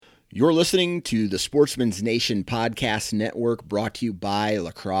You're listening to the Sportsman's Nation Podcast Network, brought to you by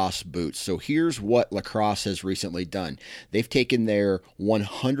Lacrosse Boots. So here's what Lacrosse has recently done. They've taken their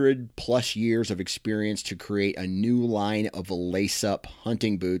 100 plus years of experience to create a new line of lace-up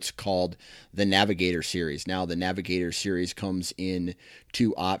hunting boots called the Navigator Series. Now, the Navigator Series comes in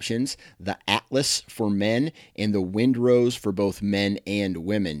two options: the Atlas for men and the Windrose for both men and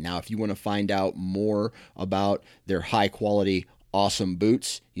women. Now, if you want to find out more about their high-quality awesome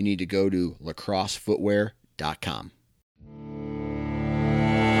boots, you need to go to lacrossefootwear.com.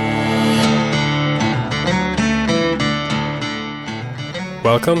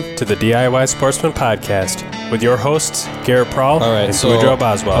 Welcome to the DIY Sportsman Podcast with your hosts, Garrett Prawl and Boudreaux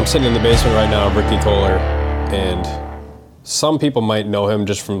Boswell. I'm sitting in the basement right now of Ricky Kohler, and some people might know him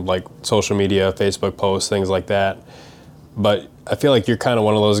just from like social media, Facebook posts, things like that. But I feel like you're kind of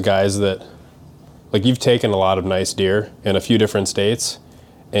one of those guys that, like, you've taken a lot of nice deer in a few different states,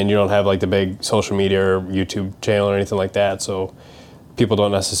 and you don't have like the big social media or YouTube channel or anything like that, so people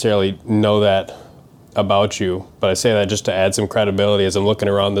don't necessarily know that about you. But I say that just to add some credibility as I'm looking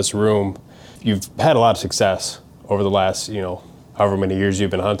around this room. You've had a lot of success over the last, however many years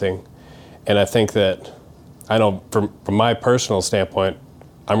you've been hunting. And I think that, I know from my personal standpoint,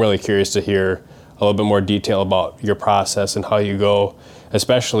 I'm really curious to hear a little bit more detail about your process and how you go,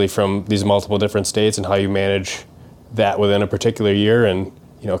 especially from these multiple different states, and how you manage that within a particular year, and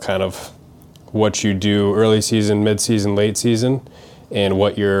kind of what you do early season, mid-season, late season, and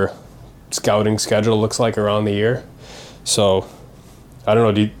what your scouting schedule looks like around the year. So I don't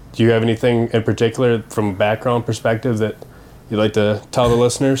know, do you have anything in particular from a background perspective that you'd like to tell the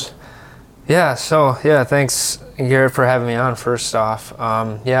listeners? Thanks, Garrett, for having me on, first off.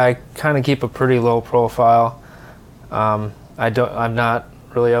 I kind of keep a pretty low profile. I'm not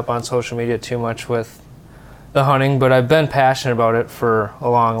really up on social media too much with the hunting, but I've been passionate about it for a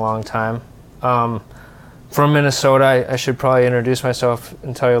long, long time. From Minnesota, I should probably introduce myself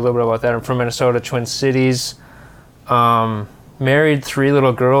and tell you a little bit about that. I'm from Minnesota, Twin Cities. Married 3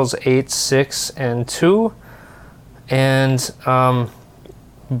 little girls, 8, 6, and 2. And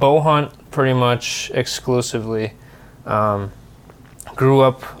bow hunt pretty much exclusively. Grew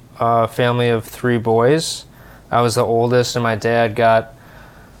up a family of 3 boys. I was the oldest, and my dad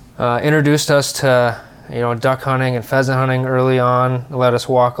introduced us to duck hunting and pheasant hunting early on. Let us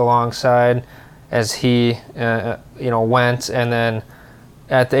walk alongside as he went, and then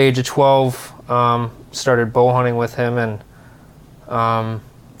at the age of 12 started bow hunting with him, and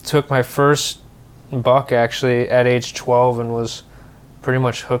took my first buck actually at age 12 and was pretty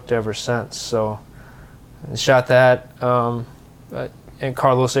much hooked ever since. So I shot that. And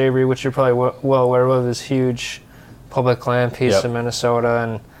Carlos Avery, which you're probably well aware of, is huge public land piece in Minnesota,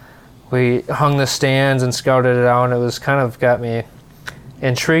 and we hung the stands and scouted it out, and it was kind of got me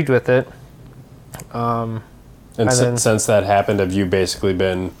intrigued with it. Since that happened, have you basically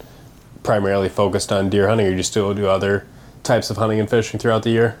been primarily focused on deer hunting, or do you still do other types of hunting and fishing throughout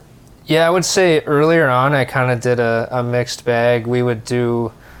the year? Yeah, I would say earlier on I kind of did a mixed bag. We would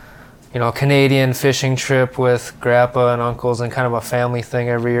do Canadian fishing trip with grandpa and uncles, and kind of a family thing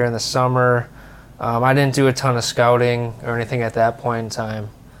every year in the summer. I didn't do a ton of scouting or anything at that point in time.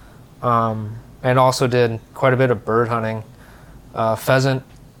 And also did quite a bit of bird hunting. Pheasant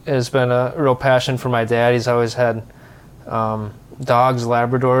has been a real passion for my dad. He's always had dogs,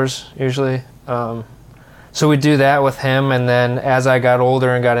 Labradors usually. So we do that with him, and then as I got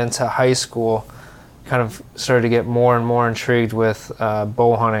older and got into high school, kind of started to get more and more intrigued with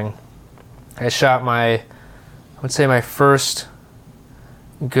bow hunting. I shot my first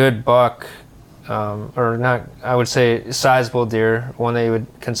good buck, or not, I would say sizable deer, one that you would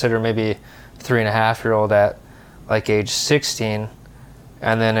consider maybe 3.5-year-old at like age 16.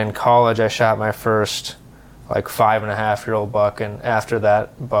 And then in college I shot my first like 5.5-year-old buck, and after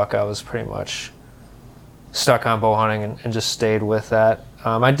that buck I was pretty much stuck on bow hunting and just stayed with that.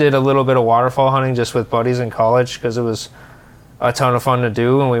 I did a little bit of waterfowl hunting just with buddies in college because it was a ton of fun to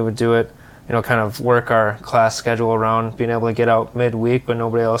do, and we would do it, kind of work our class schedule around being able to get out midweek when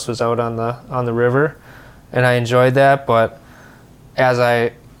nobody else was out on the river, and I enjoyed that. But as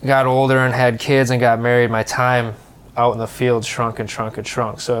I got older and had kids and got married, my time out in the field shrunk.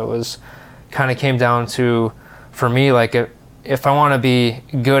 So it was kind of came down to, for me, like if I want to be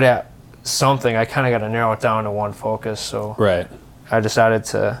good at something, I kind of got to narrow it down to one focus. So right. I decided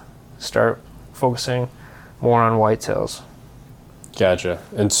to start focusing more on whitetails. Gotcha.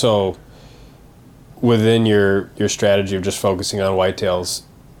 And so within your strategy of just focusing on whitetails,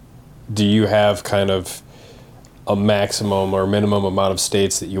 do you have kind of a maximum or minimum amount of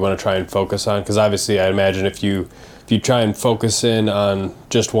states that you want to try and focus on? Because obviously I imagine if you if you try and focus in on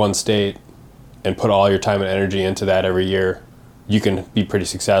just one state and put all your time and energy into that every year, you can be pretty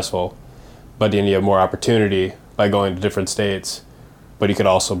successful. But then you have more opportunity by going to different states. But you could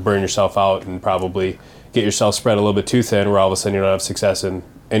also burn yourself out and probably get yourself spread a little bit too thin, where all of a sudden you don't have success in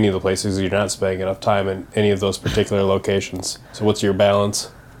any of the places. You're not spending enough time in any of those particular locations. So what's your balance?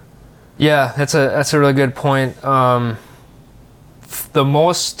 Yeah, that's a really good point. The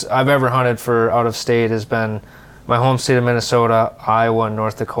most I've ever hunted for out of state has been my home state of Minnesota, Iowa, and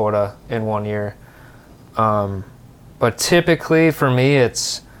North Dakota in 1 year. But typically for me,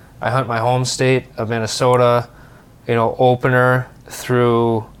 I hunt my home state of Minnesota, opener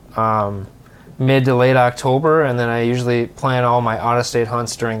through mid to late October, and then I usually plan all my out-of-state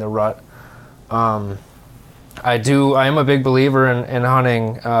hunts during the rut. I am a big believer in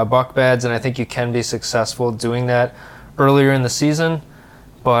hunting buck beds, and I think you can be successful doing that earlier in the season,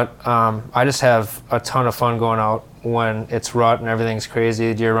 but I just have a ton of fun going out when it's rut and everything's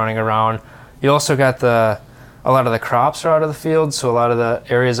crazy, deer running around. You also got a lot of the crops are out of the field, so a lot of the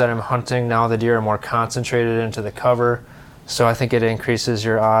areas that I'm hunting now, the deer are more concentrated into the cover, so I think it increases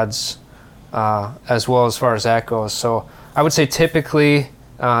your odds as well as far as that goes. So I would say typically,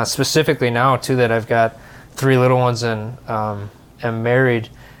 specifically now too, that I've got 3 little ones and am married,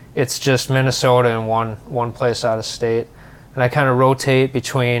 it's just Minnesota and one place out of state. And I kind of rotate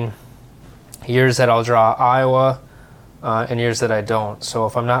between years that I'll draw Iowa and years that I don't. So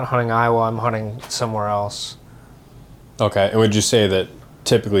if I'm not hunting Iowa, I'm hunting somewhere else. Okay, and would you say that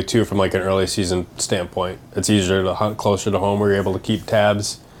typically too, from like an early season standpoint, it's easier to hunt closer to home where you're able to keep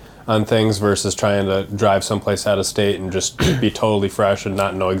tabs on things versus trying to drive someplace out of state and just be totally fresh and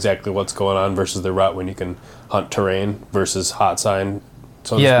not know exactly what's going on versus the rut when you can hunt terrain versus hot sign,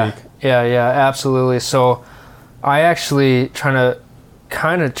 so to speak? Yeah, absolutely. So I actually try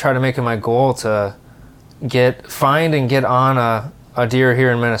to make it my goal to find and get on a deer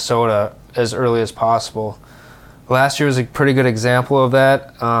here in Minnesota as early as possible. Last year was a pretty good example of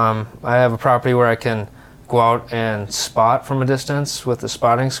that. I have a property where I can go out and spot from a distance with the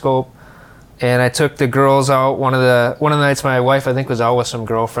spotting scope. And I took the girls out one of the nights my wife, I think, was out with some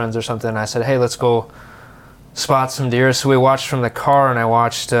girlfriends or something. I said, hey, let's go spot some deer. So we watched from the car, and I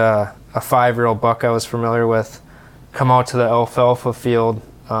watched a 5-year-old buck I was familiar with come out to the alfalfa field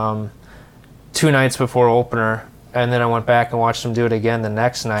 2 nights before opener. And then I went back and watched him do it again the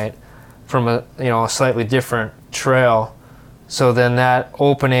next night from a slightly different trail. So then that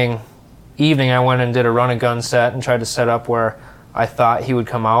opening evening, I went and did a run and gun set and tried to set up where I thought he would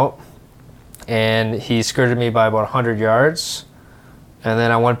come out, and he skirted me by about 100 yards. And then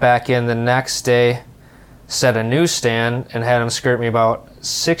I went back in the next day, set a new stand, and had him skirt me about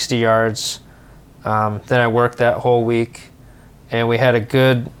 60 yards. Then I worked that whole week, and we had a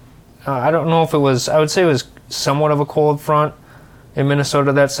good, I don't know if it was, I would say it was somewhat of a cold front in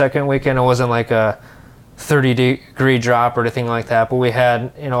Minnesota that second weekend. It wasn't like a 30-degree drop or anything like that, but we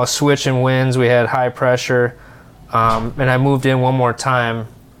had a switch in winds, we had high pressure, and I moved in one more time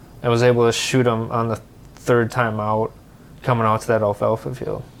and was able to shoot him on the 3rd time out, coming out to that alfalfa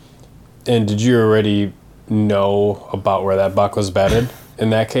field. And did you already know about where that buck was bedded in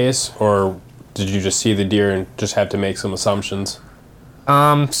that case, or did you just see the deer and just have to make some assumptions?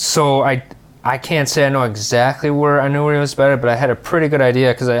 So I can't say I know exactly where I knew where he was bedded, but I had a pretty good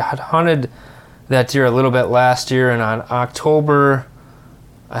idea because I had hunted that deer a little bit last year, and on October,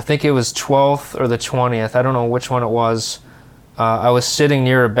 I think it was 12th or the 20th, I don't know which one it was, I was sitting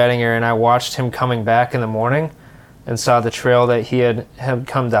near a bedding area and I watched him coming back in the morning and saw the trail that he had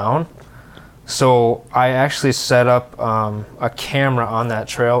come down. So I actually set up a camera on that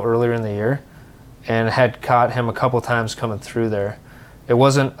trail earlier in the year and had caught him a couple times coming through there. It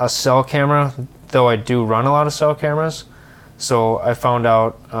wasn't a cell camera, though I do run a lot of cell cameras, so I found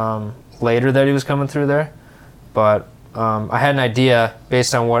out later that he was coming through there, but I had an idea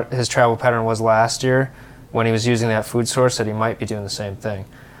based on what his travel pattern was last year when he was using that food source that he might be doing the same thing.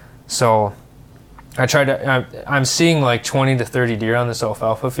 So I'm seeing like 20 to 30 deer on this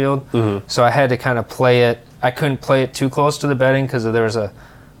alfalfa field, so I had to kind of play it. I couldn't play it too close to the bedding because there was a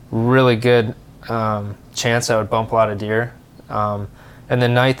really good chance I would bump a lot of deer. And the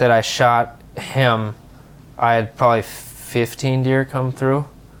night that I shot him, I had probably 15 deer come through.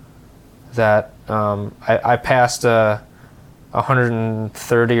 That I passed a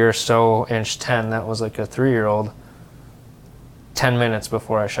 130 or so inch 10 that was like a 3-year-old 10 minutes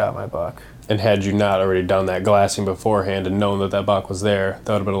before I shot my buck. And had you not already done that glassing beforehand and known that buck was there,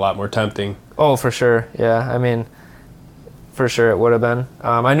 that would have been a lot more tempting. Oh, for sure. Yeah, I mean, for sure it would have been.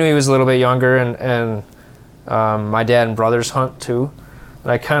 I knew he was a little bit younger, and my dad and brothers hunt too,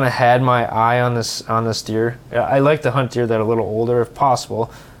 And I kind of had my eye on this deer. I like to hunt deer that are a little older if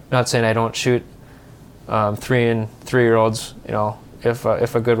possible. Not saying I don't shoot 3 and 3-year-olds, if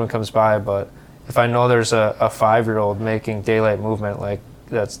a good one comes by, but if I know there's a 5-year-old making daylight movement, like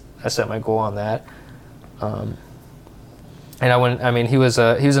I set my goal on that. And he was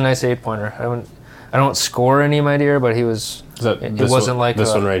a nice 8-pointer. I don't score any of my deer, but he was. It wasn't like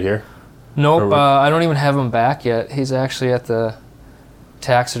this one right here. Nope, I don't even have him back yet. He's actually at the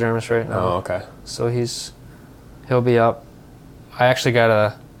taxidermist right now. Oh, okay. So he'll be up. I actually got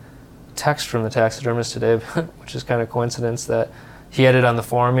a text from the taxidermist today, which is kind of coincidence that he had it on the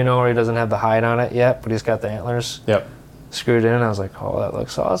form, where he doesn't have the hide on it yet, but he's got the antlers. Yep. Screwed in. I was like, oh, that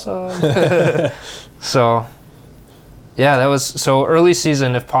looks awesome. So, yeah, that was so early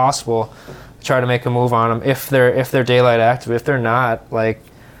season if possible. Try to make a move on them if they're daylight active. If they're not,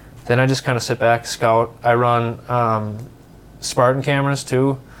 then I just kind of sit back, scout. I run Spartan cameras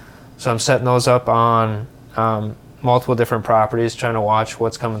too, so I'm setting those up on multiple different properties, trying to watch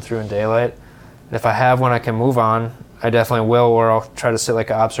what's coming through in daylight. And if I have one I can move on, I definitely will, or I'll try to sit like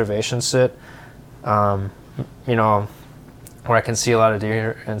an observation sit, where I can see a lot of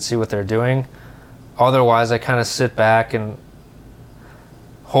deer and see what they're doing. Otherwise, I kind of sit back and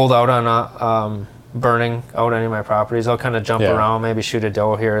hold out on burning out any of my properties. I'll kind of jump around, maybe shoot a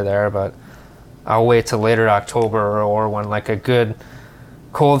doe here or there, but I'll wait till later October or when like a good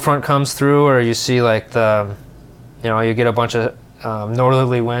cold front comes through, or you see like you get a bunch of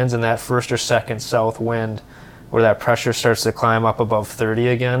northerly winds and that first or second south wind where that pressure starts to climb up above 30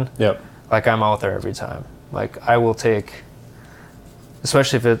 again. Yep. Like I'm out there every time. Like I will take,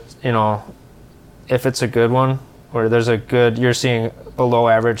 especially if it's a good one where you're seeing below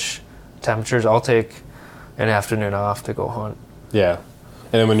average temperatures, I'll take an afternoon off to go hunt. Yeah.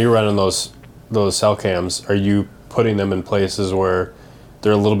 And then when you're running those cell cams, are you putting them in places where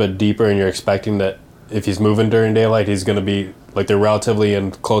they're a little bit deeper and you're expecting that if he's moving during daylight, he's going to be like they're relatively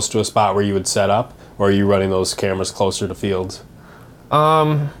in close to a spot where you would set up, or are you running those cameras closer to fields?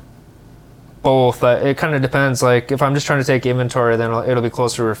 Both. It kind of depends. Like if I'm just trying to take inventory, then it'll be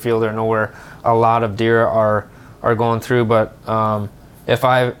closer to a field or know where a lot of deer are going through. But if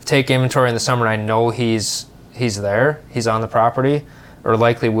I take inventory in the summer, I know he's there, he's on the property, or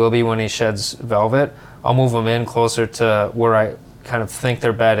likely will be when he sheds velvet, I'll move him in closer to where I kind of think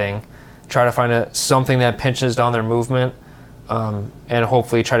they're bedding, try to find something that pinches down their movement, and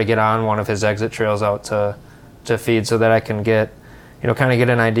hopefully try to get on one of his exit trails out to feed, so that I can get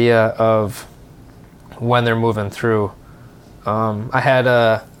an idea of when they're moving through. I had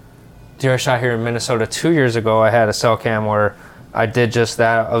a deer I shot here in Minnesota 2 years ago. I had a cell cam where I did just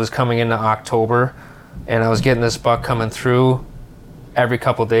that. I was coming into October, and I was getting this buck coming through every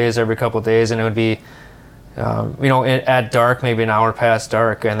couple days, and it would be, at dark, maybe an hour past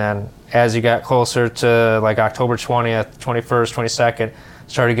dark, and then as you got closer to like October 20th, 21st, 22nd,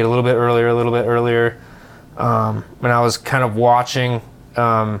 started to get a little bit earlier. And I was kind of watching,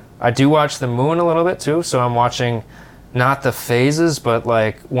 I do watch the moon a little bit too, so I'm watching not the phases, but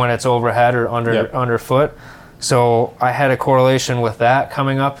like when it's overhead or underfoot. So I had a correlation with that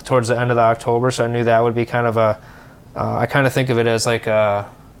coming up towards the end of October, so I knew that would be kind of I kind of think of it as like a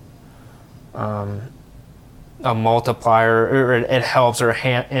multiplier, or it helps, or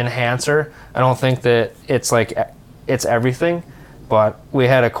enhancer. I don't think that it's like it's everything, but we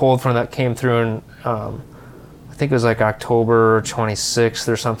had a cold front that came through in I think it was like October 26th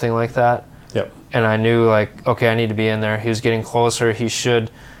or something like that. Yep. And I knew like, okay, I need to be in there. He was getting closer. He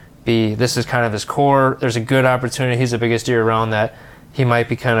should be. This is kind of his core. There's a good opportunity. He's the biggest deer around, that he might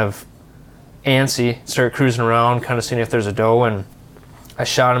be kind of antsy, start cruising around, kind of seeing if there's a doe. And I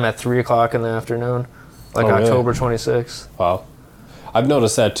shot him at 3:00 in the afternoon, like October 26th. Wow. I've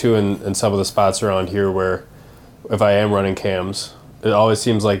noticed that too in some of the spots around here where if I am running cams, it always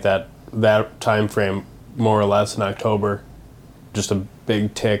seems like that time frame, more or less in October, just a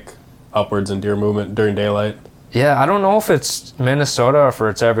big tick upwards in deer movement during daylight. Yeah, I don't know if it's Minnesota or if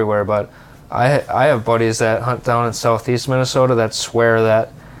it's everywhere, but I have buddies that hunt down in southeast Minnesota that swear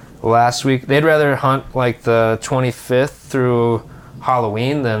that last week they'd rather hunt like the 25th through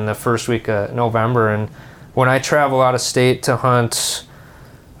Halloween than the first week of November. And when I travel out of state to hunt,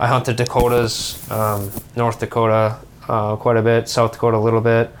 I hunt the Dakotas, North Dakota quite a bit, South Dakota a little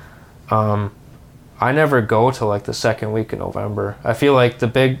bit. I never go to like the second week of November. I feel like the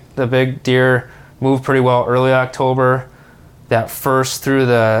big deer move pretty well early October. That first through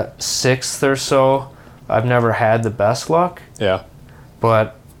the 6th or so, I've never had the best luck. Yeah.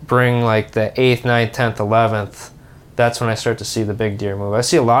 But bring like the 8th, 9th, 10th, 11th, that's when I start to see the big deer move. I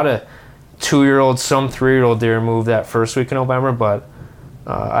see a lot of 2-year-old, some 3-year-old deer move that first week of November, but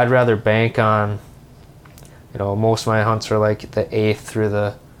I'd rather bank on, most of my hunts are like the 8th through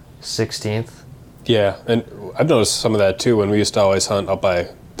the 16th. Yeah, and I've noticed some of that too. When we used to always hunt up by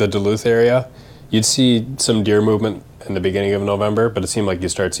the Duluth area, you'd see some deer movement in the beginning of November, but it seemed like you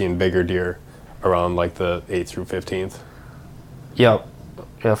start seeing bigger deer around like the 8th through 15th. Yep.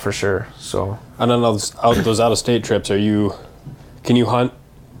 Yeah, for sure. So. And on those out-of-state trips, can you hunt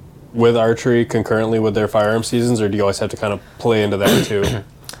with archery concurrently with their firearm seasons, or do you always have to kind of play into that too?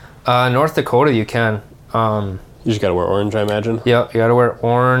 North Dakota, you can. You just got to wear orange, I imagine? Yep, you got to wear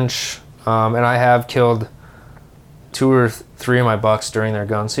orange. And I have killed 2 or 3 of my bucks during their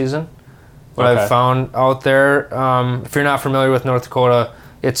gun season. What I've found out there, if you're not familiar with North Dakota,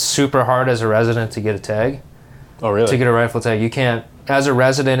 it's super hard as a resident to get a tag. Oh, really? To get a rifle tag. You can't, as a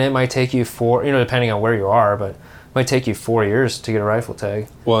resident, it might take you 4, depending on where you are, but it might take you 4 years to get a rifle tag.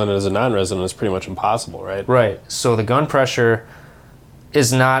 Well, and as a non-resident, it's pretty much impossible, right? Right. So the gun pressure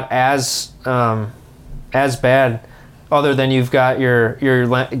is not as bad, other than you've got your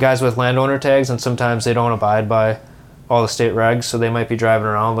guys with landowner tags, and sometimes they don't abide by all the state regs, so they might be driving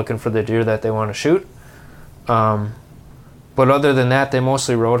around looking for the deer that they want to shoot. But other than that, they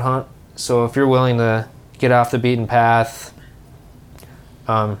mostly road hunt. So if you're willing to get off the beaten path,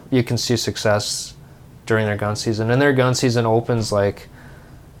 you can see success during their gun season. And their gun season opens like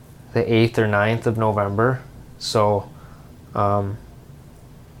the 8th or 9th of November. So,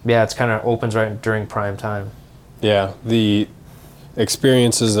 it's kind of opens right during prime time. Yeah, the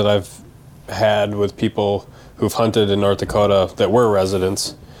experiences that I've had with people who've hunted in North Dakota that were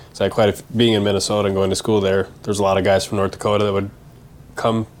residents, so being in Minnesota and going to school there's a lot of guys from North Dakota that would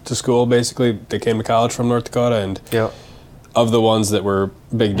come to school, basically. They came to college from North Dakota, and of the ones that were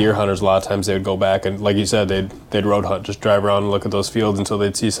big deer hunters, a lot of times they would go back and, like you said, they'd road hunt, just drive around and look at those fields until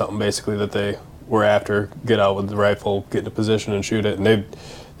they'd see something basically that they were after, get out with the rifle, get in a position and shoot it. And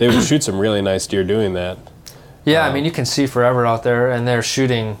they would shoot some really nice deer doing that. Yeah, I mean, you can see forever out there, and they're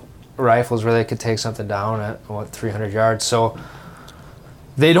shooting rifles where they could take something down at 300 yards. So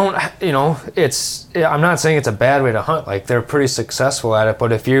they don't, I'm not saying it's a bad way to hunt. Like, they're pretty successful at it.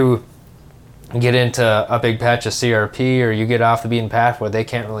 But if you get into a big patch of CRP, or you get off the beaten path where they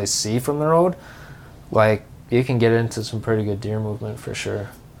can't really see from the road, like, you can get into some pretty good deer movement for sure.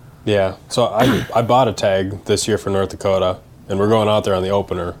 Yeah. So I bought a tag this year for North Dakota, and we're going out there on the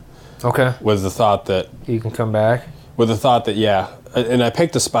opener. Okay. With the thought that you can come back. With the thought that, and I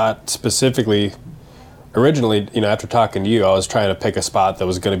picked a spot specifically. Originally, after talking to you, I was trying to pick a spot that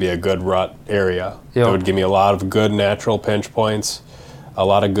was going to be a good rut area. Yep. That would give me a lot of good natural pinch points, a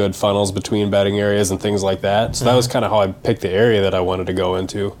lot of good funnels between bedding areas and things like that. So that was kind of how I picked the area that I wanted to go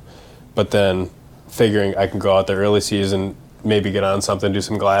into. But then figuring I can go out there early season, maybe get on something, do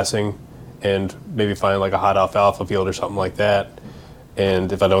some glassing, and maybe find like a hot alfalfa field or something like that.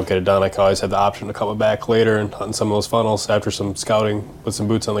 And if I don't get it done, I can always have the option to come back later and hunt some of those funnels after some scouting with some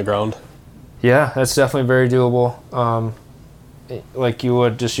boots on the ground. Yeah, that's definitely very doable. Like, you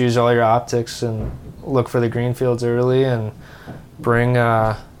would just use all your optics and look for the green fields early, and bring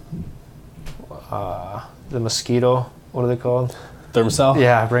the mosquito. What are they called? Thermacell?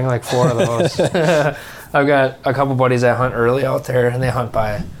 Yeah, bring like 4 of those. I've got a couple buddies that hunt early out there, and they hunt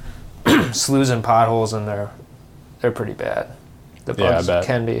by sloughs and potholes, and they're pretty bad. The bugs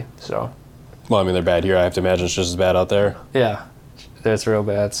can be, so. Well, I mean, they're bad here. I have to imagine it's just as bad out there. Yeah, it's real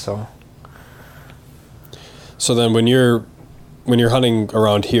bad, so. So then when you're hunting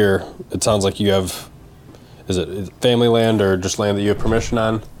around here, it sounds like you have, is it family land or just land that you have permission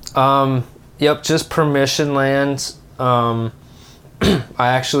on? Yep, just permission land. I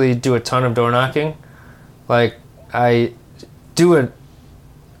actually do a ton of door knocking. Like, I'd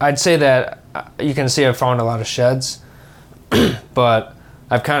say that you can see I've found a lot of sheds, but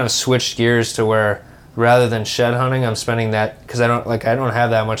I've kind of switched gears to where rather than shed hunting, I'm spending that, because I don't have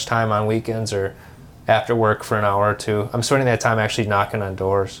that much time on weekends or after work for an hour or two. I'm spending that time actually knocking on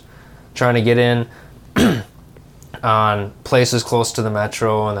doors, trying to get in on places close to the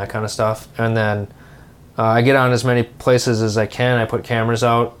metro and that kind of stuff. And then I get on as many places as I can. I put cameras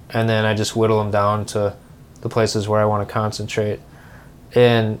out, and then I just whittle them down to the places where I want to concentrate.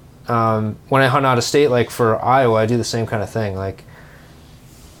 And when I hunt out of state, like for Iowa, I do the same kind of thing. Like,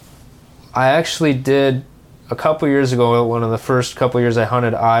 I actually did a couple years ago, one of the first couple years I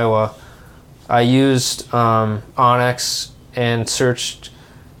hunted Iowa, I used Onyx and searched,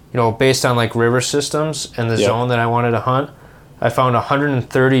 based on like river systems and the zone that I wanted to hunt. I found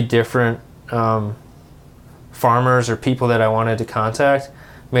 130 different farmers or people that I wanted to contact,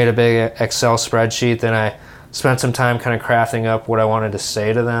 made a big Excel spreadsheet, then I spent some time kind of crafting up what I wanted to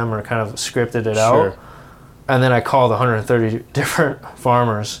say to them, or kind of scripted it out. And then I called 130 different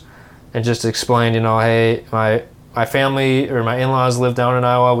farmers and just explained, hey, my family or my in-laws live down in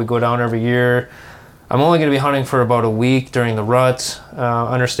Iowa. We go down every year. I'm only going to be hunting for about a week during the rut.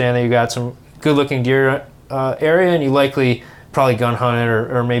 Understand that you got some good-looking deer area, and you likely probably gun hunt it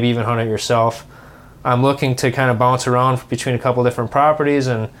or maybe even hunt it yourself. I'm looking to kind of bounce around between a couple different properties,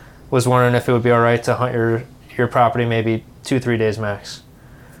 and was wondering if it would be all right to hunt your property maybe 2-3 days max.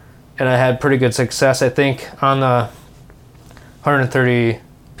 And I had pretty good success. I think on the 130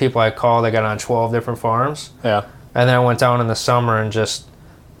 people I called, I got on 12 different farms. Yeah. And then I went down in the summer and just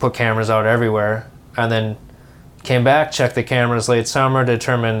put cameras out everywhere. And then came back, checked the cameras late summer,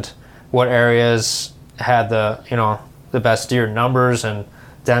 determined what areas had the best deer numbers and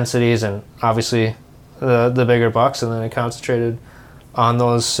densities, and obviously the bigger bucks. And then I concentrated on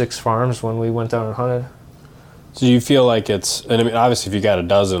those 6 farms when we went down and hunted. So do you feel like and I mean, obviously if you got a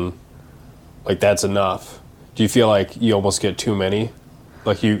dozen, like that's enough. Do you feel like you almost get too many?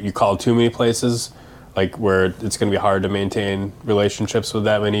 Like you call too many places, like where it's going to be hard to maintain relationships with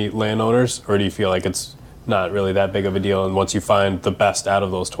that many landowners? Or do you feel like it's not really that big of a deal, and once you find the best out of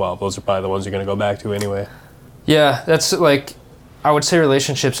those 12, those are probably the ones you're going to go back to anyway? Yeah, that's like, I would say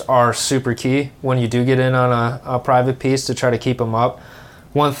relationships are super key when you do get in on a private piece to try to keep them up.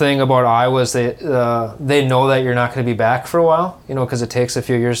 One thing about Iowa is they know that you're not going to be back for a while, because it takes a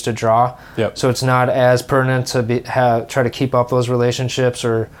few years to draw. Yep. So it's not as pertinent to try to keep up those relationships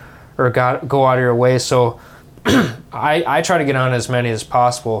or go out of your way. So I try to get on as many as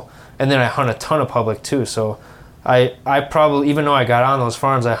possible, and then I hunt a ton of public too. So I probably, even though I got on those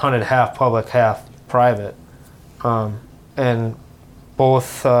farms, I hunted half public, half private. And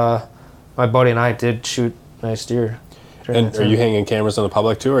both my buddy and I did shoot nice deer. And are you hanging cameras on the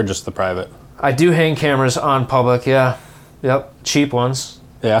public too, or just the private? I do hang cameras on public, yeah. Yep, cheap ones.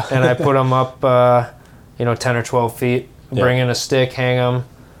 Yeah. And I put them up, 10 or 12 feet. Bring in a stick, hang them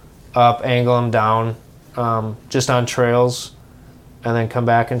up, angle them down, just on trails, and then come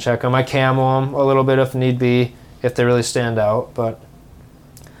back and check them. I camo them a little bit if need be, if they really stand out. But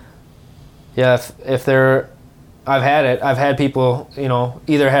yeah, if they're, I've had people,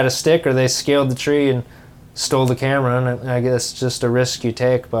 either had a stick or they scaled the tree and stole the camera, and I guess just a risk you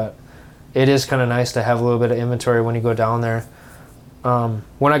take, but it is kind of nice to have a little bit of inventory when you go down there.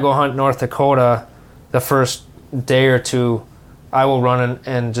 When I go hunt North Dakota, the first day or two, I will run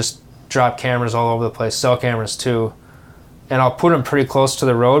and just drop cameras all over the place, cell cameras too, and I'll put them pretty close to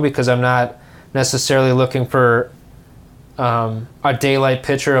the road because I'm not necessarily looking for a daylight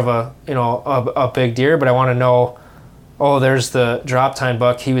picture of a big deer, but I want to know, oh, there's the drop time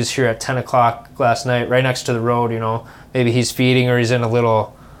buck. He was here at 10 o'clock last night, right next to the road, Maybe he's feeding or he's in a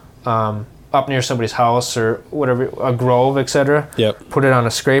little, up near somebody's house or whatever, a grove, etc. Yep. Put it on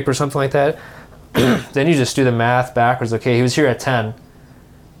a scrape or something like that. Then you just do the math backwards. Okay, he was here at 10.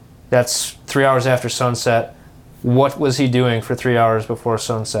 That's 3 hours after sunset. What was he doing for 3 hours before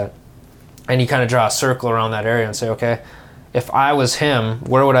sunset? And you kind of draw a circle around that area and say, okay, if I was him,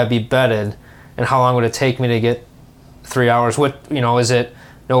 where would I be bedded, and how long would it take me to get 3 hours? What, is it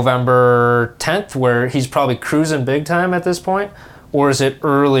November 10th where he's probably cruising big time at this point? Or is it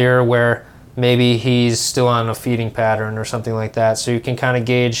earlier where maybe he's still on a feeding pattern or something like that? So you can kind of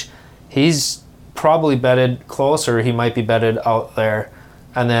gauge, he's probably bedded close or he might be bedded out there.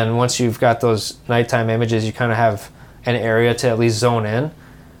 And then once you've got those nighttime images, you kind of have an area to at least zone in.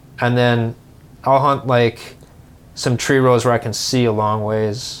 And then I'll hunt like some tree rows where I can see a long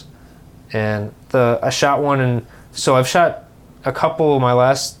ways. And I shot one, and so I've shot a couple of my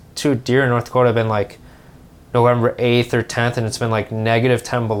last 2 deer in North Dakota have been like November 8th or 10th, and it's been like negative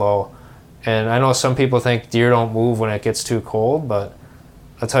 10 below. And I know some people think deer don't move when it gets too cold, but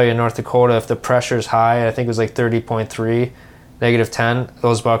I'll tell you, in North Dakota, if the pressure's high, I think it was like 30.3, negative 10,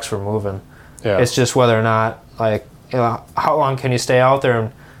 those bucks were moving. Yeah. It's just whether or not, like, how long can you stay out there?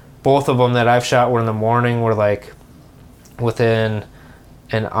 And both of them that I've shot were in the morning, were like within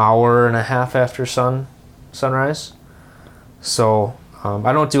an hour and a half after sunrise. So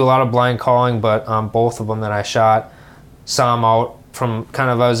I don't do a lot of blind calling, but both of them that I shot, saw them out from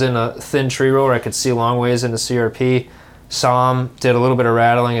I was in a thin tree row where I could see a long ways into CRP, saw them, did a little bit of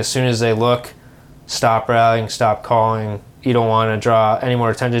rattling. As soon as they look, stop rattling, stop calling. You don't want to draw any more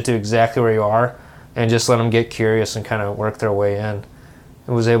attention to exactly where you are, and just let them get curious and kind of work their way in.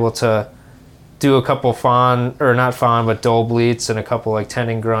 I was able to do a couple doe bleats, and a couple like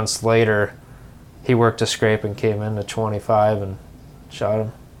tending grunts later. He worked a scrape and came in to 25 and shot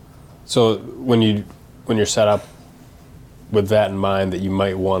him. So when you're set up with that in mind, that you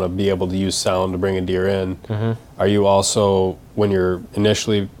might want to be able to use sound to bring a deer in, mm-hmm. Are you also, when you're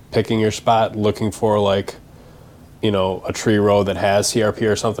initially picking your spot, looking for like a tree row that has CRP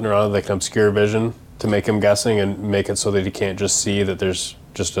or something around it that can obscure vision to make him guessing and make it so that he can't just see that there's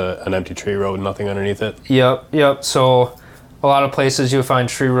just an empty tree row with nothing underneath it? Yep. So a lot of places you'll find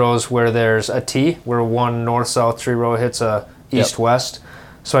tree rows where there's a T, where one north-south tree row hits a east-west.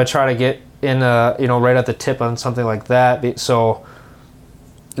 So I try to get in, right at the tip on something like that, so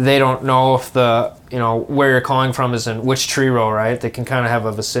they don't know if where you're calling from is in which tree row, right? They can kind of have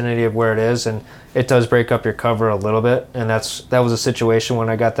a vicinity of where it is, and it does break up your cover a little bit. And that was a situation when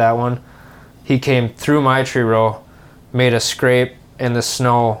I got that one. He came through my tree row, made a scrape in the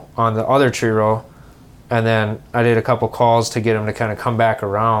snow on the other tree row, and then I did a couple calls to get him to kind of come back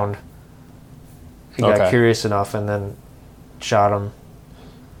around. He got curious enough, and then shot him.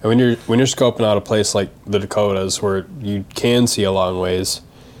 And when you're scoping out a place like the Dakotas where you can see a long ways,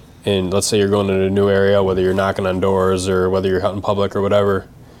 and let's say you're going into a new area, whether you're knocking on doors or whether you're hunting public or whatever,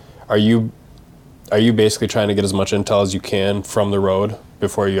 are you basically trying to get as much intel as you can from the road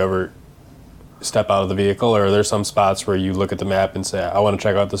before you ever step out of the vehicle? Or are there some spots where you look at the map and say, I want to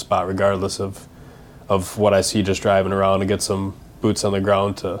check out this spot regardless of what I see just driving around, and get some boots on the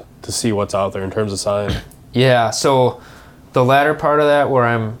ground to see what's out there in terms of sign? Yeah, so the latter part of that, where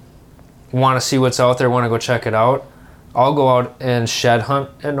I want to see what's out there, want to go check it out, I'll go out and shed hunt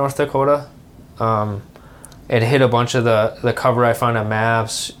in North Dakota, and hit a bunch of the cover I find on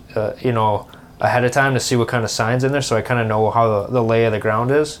maps, ahead of time to see what kind of signs in there, so I kind of know how the lay of the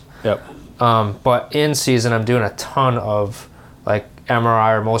ground is. Yep. But in season, I'm doing a ton of like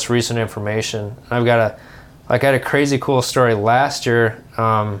MRI or most recent information. I've got I had a crazy cool story last year.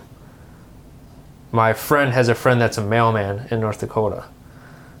 My friend has a friend that's a mailman in North Dakota.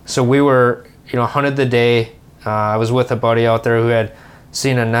 So we were, hunted the day. I was with a buddy out there who had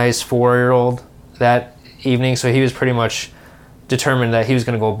seen a nice 4-year-old that evening, so he was pretty much determined that he was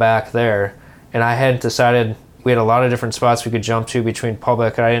going to go back there. And I hadn't decided. We had a lot of different spots we could jump to between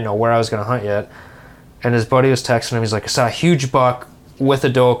public, and I didn't know where I was going to hunt yet. And his buddy was texting him. He's like, I saw a huge buck with a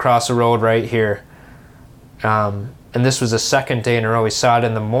doe across the road right here. And this was the second day in a row. He saw it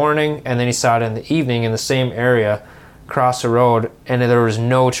in the morning, and then he saw it in the evening in the same area across the road, and there was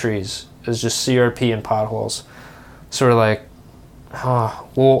no trees. It was just CRP and potholes. So we're like,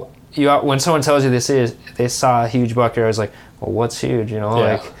 when someone tells you they saw a huge buck here, I was like, well, what's huge?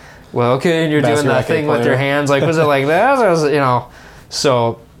 Well, okay, and you're doing that thing with your hands. Like, was it like that?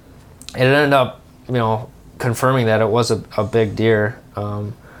 So it ended up, confirming that it was a big deer.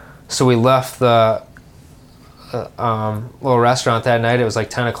 So we left the little restaurant that night. It was like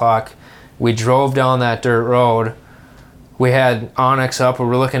 10 o'clock. We drove down that dirt road. We had Onyx up. We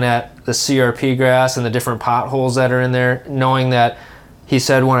were looking at the CRP grass and the different potholes that are in there, knowing that he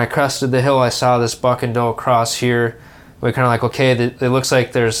said when I crested the hill, I saw this buck and doe cross here. We kind of like, okay, it looks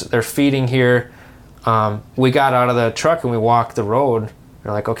like they're feeding here. We got out of the truck and we walked the road.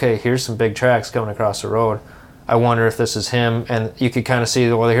 We're like, okay, here's some big tracks coming across the road. I wonder if this is him. And you could kind of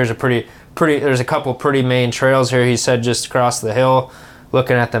see, well, here's there's a couple pretty main trails here. He said just across the hill,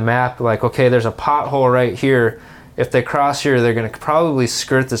 looking at the map, like, okay, there's a pothole right here. If they cross here, they're going to probably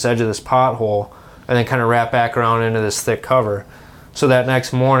skirt this edge of this pothole and then kind of wrap back around into this thick cover. So that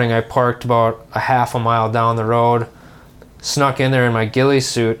next morning, I parked about a half a mile down the road, snuck in there in my ghillie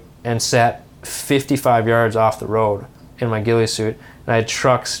suit, and sat 55 yards off the road in my ghillie suit. And I had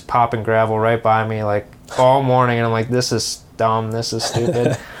trucks popping gravel right by me like all morning, and I'm like, this is dumb, this is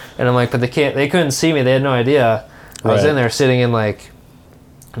stupid. And I'm like, but they couldn't see me, they had no idea. I was in there sitting in like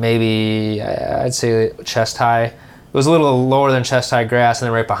maybe I'd say chest high. It was a little lower than chest high grass, and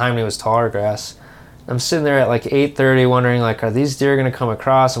then right behind me was taller grass. I'm sitting there at like 8:30 wondering, like, are these deer going to come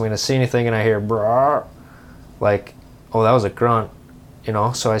across? Am I going to see anything? And I hear brrr, like, oh, that was a grunt,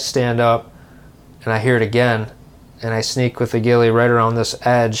 So I stand up and I hear it again, and I sneak with the ghillie right around this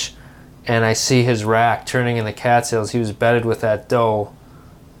edge, and I see his rack turning in the cattails. He was bedded with that doe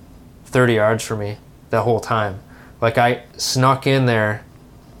 30 yards from me the whole time. Like, I snuck in there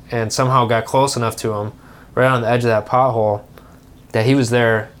and somehow got close enough to him right on the edge of that pothole that he was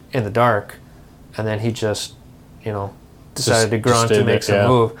there in the dark, and then he just, decided to grunt and make some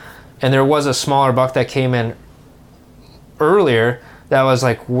move. And there was a smaller buck that came in earlier that was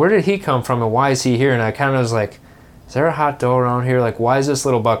like, where did he come from and why is he here? And I kind of was like, is there a hot doe around here? Like, why is this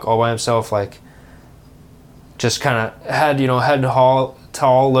little buck all by himself, like, just kind of head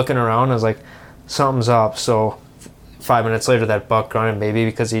tall looking around? I was like, something's up. So 5 minutes later, that buck grunted, maybe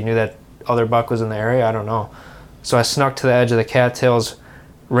because he knew that other buck was in the area, I don't know. So I snuck to the edge of the cattails,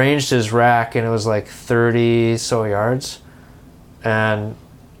 ranged his rack, and it was like 30 so yards, and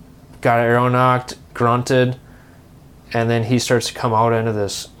got arrow knocked, grunted, and then he starts to come out into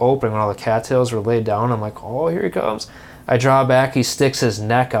this open when all the cattails are laid down. I'm like, oh, here he comes. I draw back, he sticks his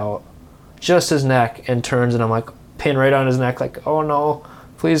neck out, just his neck, and turns, and I'm like, pin right on his neck, like, oh no,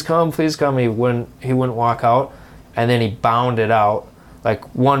 please come, please come. He wouldn't walk out, and then he bounded out,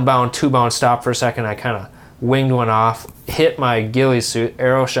 like 1 bound, 2 bound, stopped for a second. I kind of winged one off, hit my ghillie suit,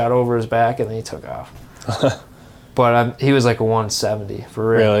 arrow shot over his back, and then he took off. But he was like a 170 for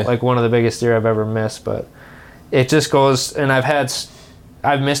real. Really? Like one of the biggest deer I've ever missed. But it just goes, and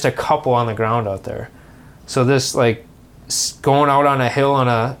I've missed a couple on the ground out there. So this, like, going out on a hill in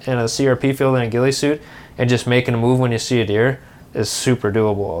a CRP field in a ghillie suit and just making a move when you see a deer is super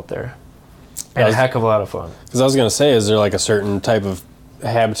doable out there. And a heck of a lot of fun. Because I was going to say, is there like a certain type of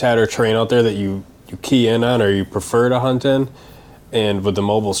habitat or terrain out there that you key in on or you prefer to hunt in? And with the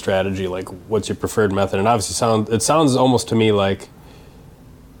mobile strategy, like, what's your preferred method? And obviously, it sounds almost to me like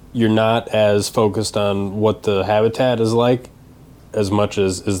you're not as focused on what the habitat is like as much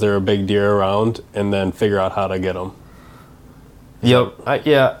as is there a big deer around, and then figure out how to get them. Yep.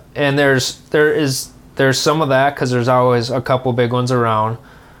 Yeah. And there's some of that because there's always a couple big ones around,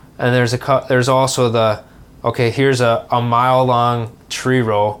 and there's also here's a mile long tree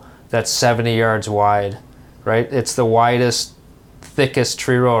row that's 70 yards wide, right? It's the widest, thickest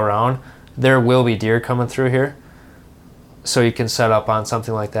tree row around. There will be deer coming through here, so you can set up on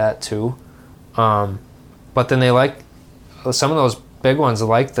something like that too. But then they like some of those big ones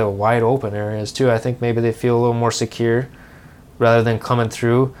like the wide open areas too. I think maybe they feel a little more secure rather than coming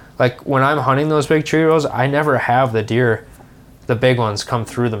through. Like when I'm hunting those big tree rows, I never have the deer, the big ones, come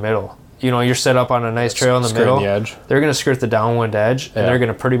through the middle. You know, you're set up on a nice trail in the middle. The edge. They're going to skirt the downwind edge, and they're going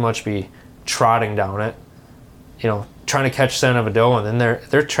to pretty much be trotting down it, you know, trying to catch scent of a doe. And then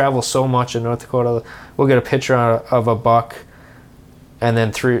they travel so much in North Dakota. We'll get a picture of a buck, and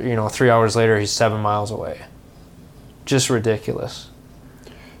then 3 hours later he's 7 miles away. Just ridiculous.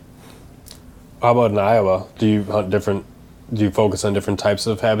 How about in Iowa? Do you focus on different types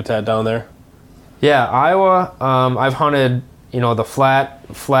of habitat down there? Yeah, Iowa. I've hunted, the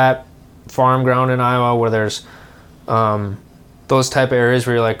flat farm ground in Iowa where there's those type of areas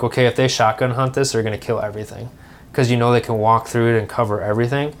where you're like, okay, if they shotgun hunt this, they're going to kill everything because they can walk through it and cover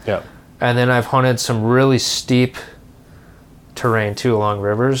everything. Yeah. And then I've hunted some really steep terrain too along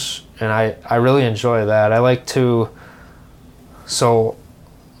rivers, and I really enjoy that. I like to. So,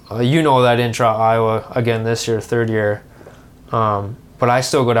 that intra Iowa again this year, 3rd year. But I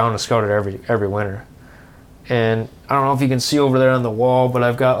still go down and scout it every winter. And I don't know if you can see over there on the wall, but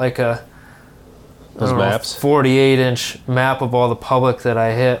I've got like those maps, 48-inch map of all the public that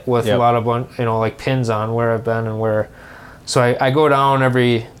I hit with a lot of like pins on where I've been and where. So I go down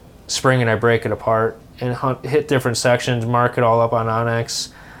every spring and I break it apart and hit different sections, mark it all up on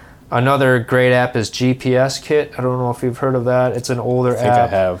onX. Another great app is GPS Kit. I don't know if you've heard of that. It's an older app. I think I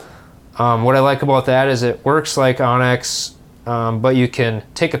have. What I like about that is it works like onX, but you can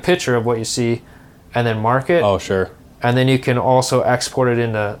take a picture of what you see and then mark it. Oh, sure. And then you can also export it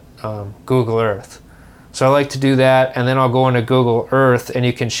into Google Earth. So I like to do that, and then I'll go into Google Earth, and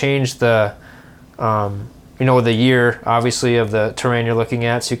you can change the, the year, obviously, of the terrain you're looking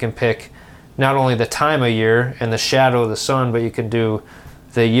at. So you can pick not only the time of year and the shadow of the sun, but you can do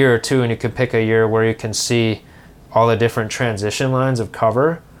the year too, and you can pick a year where you can see all the different transition lines of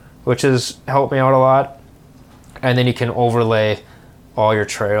cover, which has helped me out a lot. And then you can overlay all your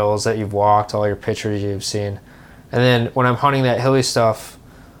trails that you've walked, all your pictures you've seen. And then when I'm hunting that hilly stuff,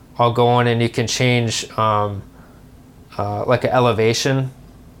 I'll go in and you can change like an elevation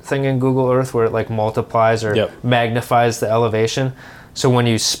thing in Google Earth where it like multiplies or magnifies the elevation. So when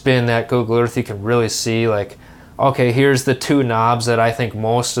you spin that Google Earth, you can really see like, okay, here's the 2 knobs that I think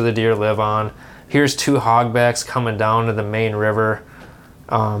most of the deer live on. Here's 2 hogbacks coming down to the main river.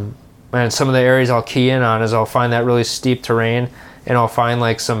 And some of the areas I'll key in on is I'll find that really steep terrain, and I'll find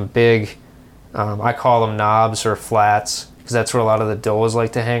like some big, I call them knobs or flats, because that's where a lot of the does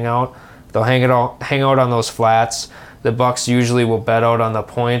like to hang out. They'll hang out on those flats. The bucks usually will bed out on the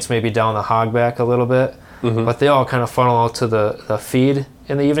points, maybe down the hogback a little bit, but they all kind of funnel out to the feed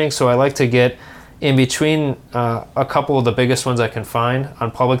in the evening. So I like to get in between a couple of the biggest ones I can find on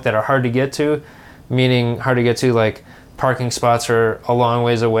public that are hard to get to, meaning hard to get to like parking spots are a long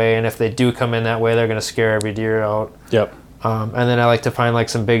ways away, and if they do come in that way, they're going to scare every deer out. Yep. And then I like to find like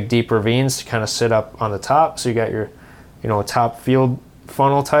some big deep ravines to kind of sit up on the top, so you got your, top field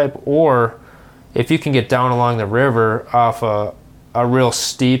funnel type. Or if you can get down along the river off a real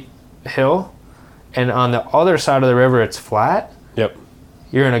steep hill, and on the other side of the river it's flat. Yep.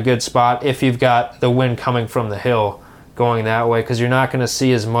 You're in a good spot if you've got the wind coming from the hill going that way, because you're not going to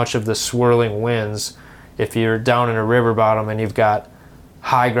see as much of the swirling winds. if you're down in a river bottom and you've got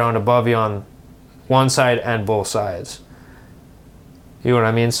high ground above you on one side and both sides. You know what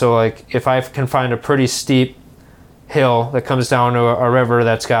I mean? So like if I can find a pretty steep hill that comes down to a river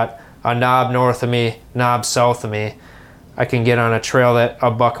that's got a knob north of me, knob south of me, I can get on a trail that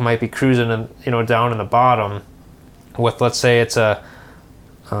a buck might be cruising down in the bottom with, let's say it's a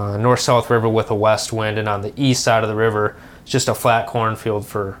north-south river with a west wind, and on the east side of the river it's just a flat cornfield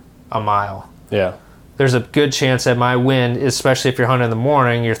for a mile. Yeah. There's a good chance that my wind, especially if you're hunting in the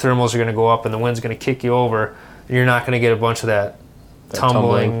morning, your thermals are going to go up and the wind's going to kick you over, and you're not going to get a bunch of that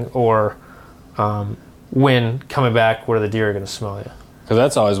tumbling or wind coming back where the deer are going to smell you. Because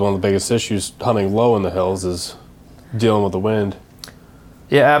that's always one of the biggest issues hunting low in the hills is dealing with the wind.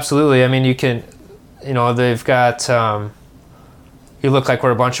 Yeah, absolutely. I mean, you can, they've got, you look like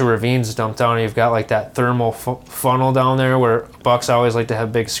where a bunch of ravines dumped down, and you've got like that thermal funnel down there where bucks always like to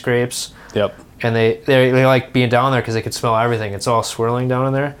have big scrapes. Yep. And they like being down there because they can smell everything. It's all swirling down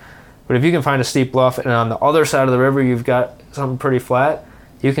in there. But if you can find a steep bluff and on the other side of the river you've got something pretty flat,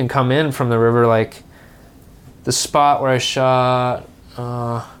 you can come in from the river. Like the spot where I shot,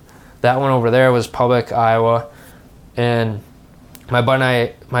 that one over there was Public, Iowa. And my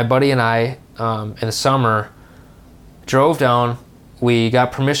buddy and I in the summer drove down. We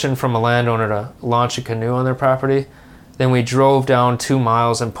got permission from a landowner to launch a canoe on their property. Then we drove down 2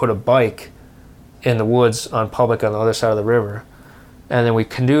 miles and put a bike in the woods on Public on the other side of the river. And then we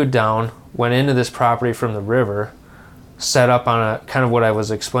canoed down, went into this property from the river, set up on a kind of what I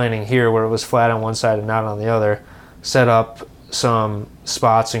was explaining here, where it was flat on one side and not on the other, set up some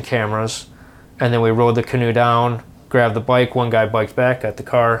spots and cameras, and then we rode the canoe down, grabbed the bike, one guy biked back, got the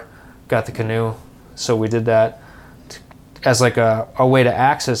car, got the canoe. So we did that as like a way to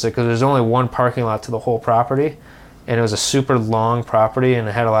access it, because there's only one parking lot to the whole property, and it was a super long property and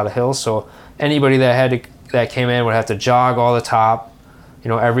it had a lot of hills, so anybody that came in would have to jog all the top,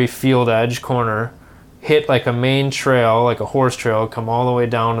 every field edge corner, hit like a main trail, like a horse trail, come all the way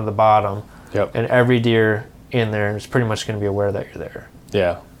down to the bottom. Yep. And every deer in there is pretty much going to be aware that you're there.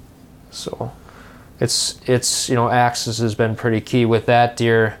 Yeah. So it's access has been pretty key with that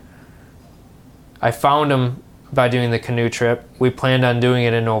deer. I found him by doing the canoe trip. We planned on doing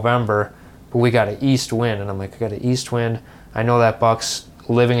it in November, but we got an east wind, and I'm like, I got an east wind. I know that buck's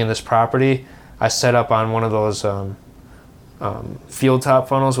living in this property. I set up on one of those field top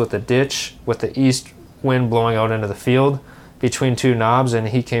funnels with a ditch with the east wind blowing out into the field between two knobs, and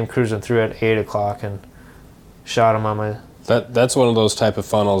he came cruising through at 8 o'clock and shot him on my... That's one of those type of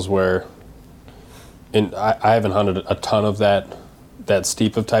funnels where I haven't hunted a ton of that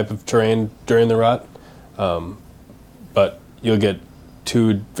steep of type of terrain during the rut, but you'll get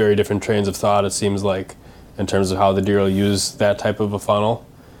two very different trains of thought, it seems like, in terms of how the deer will use that type of a funnel,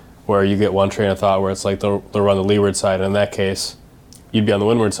 where you get one train of thought where it's like they'll run the leeward side, and in that case, you'd be on the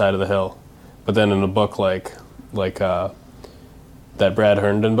windward side of the hill. But then in a book like that Brad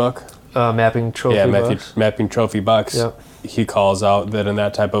Herndon book, Mapping Trophy Bucks. Mapping Trophy Bucks, yep. He calls out that in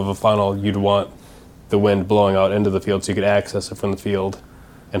that type of a funnel, you'd want the wind blowing out into the field so you could access it from the field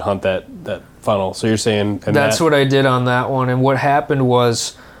and hunt that funnel. So you're saying... That's what I did on that one, and what happened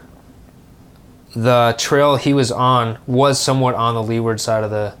was the trail he was on was somewhat on the leeward side of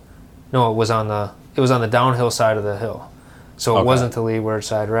the... No, it was on the downhill side of the hill. So it wasn't the leeward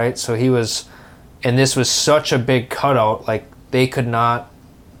side, right? So he was... And this was such a big cutout, like they could not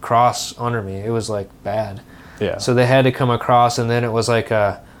cross under me. It was like bad. Yeah. So they had to come across, and then it was like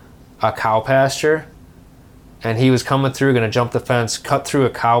a cow pasture, and he was coming through, going to jump the fence, cut through a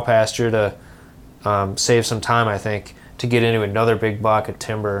cow pasture to save some time, I think, to get into another big block of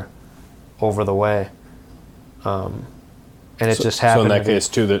timber over the way. And it just happened. So in that case,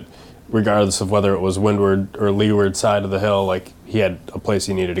 too, that regardless of whether it was windward or leeward side of the hill, like he had a place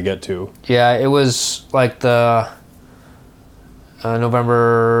he needed to get to. Yeah, it was like the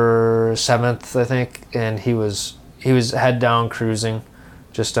November 7th, I think, and he was head down cruising,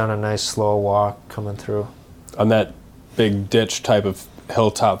 just on a nice slow walk coming through. On that big ditch type of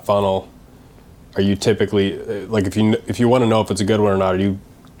hilltop funnel, are you typically, like if you want to know if it's a good one or not, are you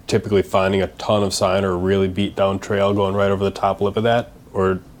typically finding a ton of sign or a really beat down trail going right over the top lip of that?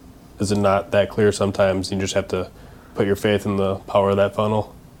 Or is it not that clear sometimes? You just have to put your faith in the power of that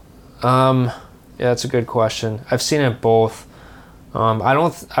funnel? Yeah, that's a good question. I've seen it both.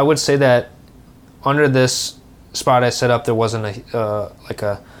 I would say that under this spot I set up, there wasn't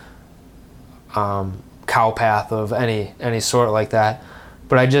a cow path of any sort like that,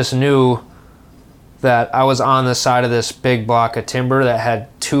 but I just knew that I was on the side of this big block of timber that had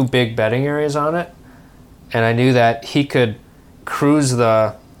two big bedding areas on it, and I knew that he could cruise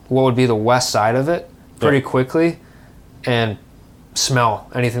what would be the west side of it pretty quickly and smell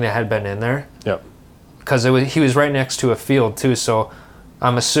anything that had been in there. Yep. Because he was right next to a field too, so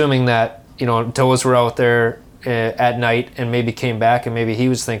I'm assuming that, you know, does were out there at night and maybe came back, and maybe he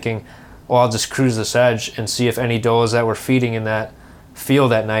was thinking, well, I'll just cruise this edge and see if any does that were feeding in that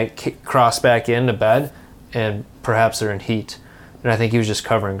field at night cross back into bed, and perhaps they're in heat. And I think he was just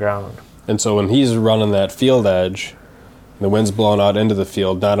covering ground. And so when he's running that field edge, the wind's blowing out into the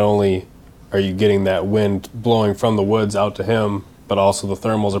field, not only are you getting that wind blowing from the woods out to him, but also the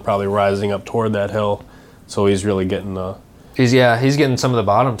thermals are probably rising up toward that hill, so he's really getting the... He's getting some of the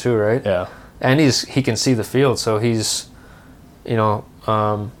bottom too, right? Yeah. And he can see the field, so he's, you know,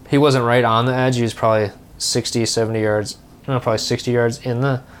 he wasn't right on the edge. He was probably 60, 70 yards, probably 60 yards in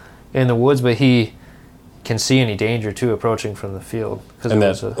the woods, but he can see any danger too approaching from the field. And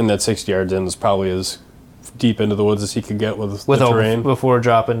that 60 yards in is probably as deep into the woods as he could get with the terrain. Before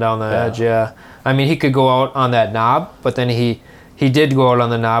dropping down the edge, yeah. I mean, he could go out on that knob, but then he did go out on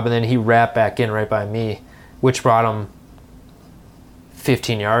the knob, and then he wrapped back in right by me, which brought him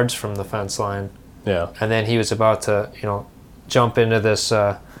 15 yards from the fence line. Yeah. And then he was about to, you know, jump into this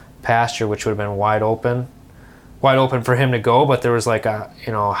pasture, which would have been wide open for him to go, but there was like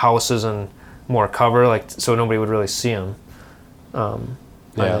houses and more cover, like, so nobody would really see him. And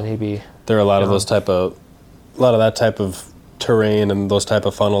then he'd be... There are a lot of that type of terrain and those type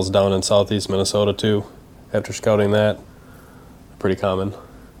of funnels down in southeast Minnesota too. After scouting that, pretty common.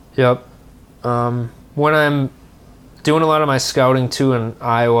 Yep. When I'm doing a lot of my scouting too in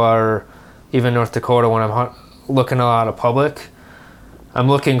Iowa or even North Dakota, when I'm looking a lot of public, I'm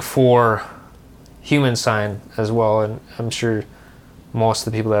looking for human sign as well, and I'm sure most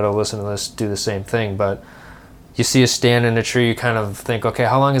of the people that will listen to this do the same thing. But you see a stand in a tree, you kind of think, okay,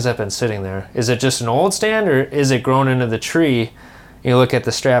 how long has that been sitting there? Is it just an old stand, or is it grown into the tree? You look at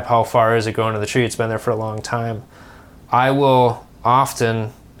the strap, how far is it grown into the tree? It's been there for a long time. I will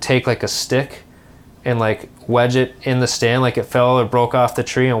often take like a stick and like wedge it in the stand, like it fell or broke off the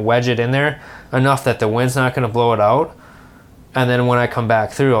tree, and wedge it in there enough that the wind's not going to blow it out. And then when I come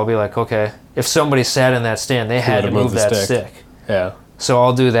back through, I'll be like, okay, if somebody sat in that stand, they had to move that stick. Yeah. So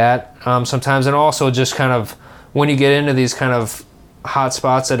I'll do that sometimes. And also just kind of when you get into these kind of hot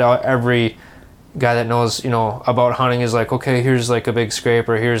spots that every guy that knows, you know, about hunting is like, okay, here's like a big scrape,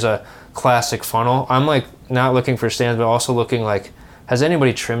 or here's a classic funnel. I'm like not looking for stands, but also looking like, has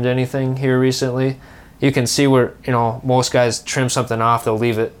anybody trimmed anything here recently? You can see where, you know, most guys trim something off, they'll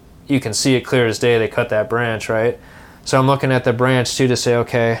leave it. You can see it clear as day, they cut that branch, right? So I'm looking at the branch too to say,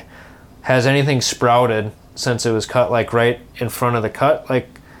 okay, has anything sprouted since it was cut, like right in front of the cut? Like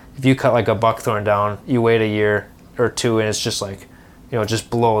if you cut like a buckthorn down, you wait a year or two and it's just like, you know, it just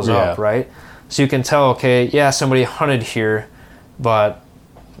blows up, right? So you can tell, okay, yeah, somebody hunted here, but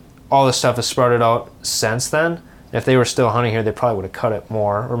all this stuff has sprouted out since then. If they were still hunting here, they probably would have cut it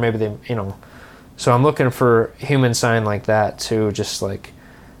more, or maybe they, you know. So I'm looking for human sign like that too, just like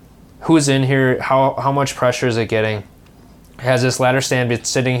who's in here, how much pressure is it getting? Has this ladder stand been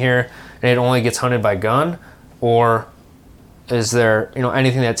sitting here and it only gets hunted by gun, or is there, you know,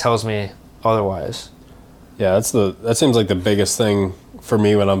 anything that tells me otherwise? Yeah, that seems like the biggest thing for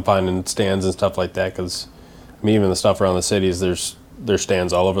me when I'm finding stands and stuff like that, because I mean, even the stuff around the cities, there's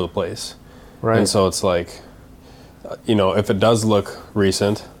stands all over the place, right? And so it's like, you know, if it does look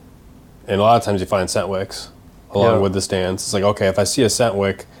recent, and a lot of times you find scent wicks along with the stands. It's like, okay, if I see a scent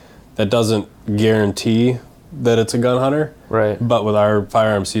wick, that doesn't guarantee that it's a gun hunter, right? But with our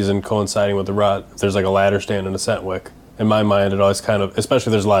firearm season coinciding with the rut, if there's like a ladder stand and a scent wick, in my mind, it always kind of, especially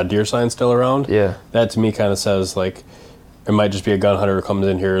if there's a lot of deer signs still around, that to me kind of says like, it might just be a gun hunter who comes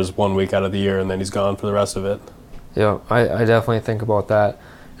in here is 1 week out of the year and then he's gone for the rest of it. Yeah, I definitely think about that.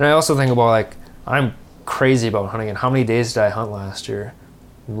 And I also think about, like, I'm crazy about hunting, and how many days did I hunt last year?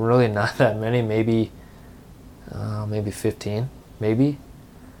 Really not that many, maybe 15, maybe.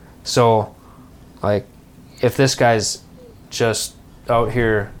 So, like, if this guy's just out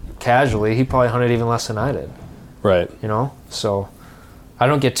here casually, he probably hunted even less than I did. Right. You know? So I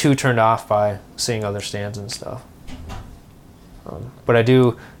don't get too turned off by seeing other stands and stuff. But I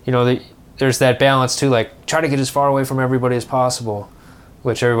do, you know, there's that balance too, like try to get as far away from everybody as possible,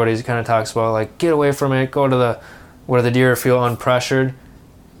 which everybody kind of talks about, like get away from it, go to where the deer feel unpressured.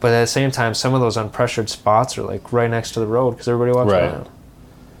 But at the same time, some of those unpressured spots are like right next to the road because everybody walks around.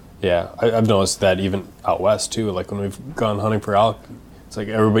 Yeah, I've noticed that even out west too. Like when we've gone hunting for elk, it's like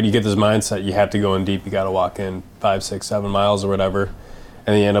everybody, you get this mindset, you have to go in deep, you got to walk in 5, 6, 7 miles or whatever,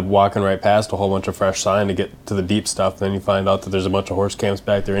 and then you end up walking right past a whole bunch of fresh sign to get to the deep stuff. Then you find out that there's a bunch of horse camps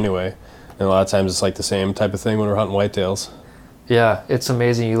back there anyway. And a lot of times it's like the same type of thing when we're hunting whitetails. Yeah, it's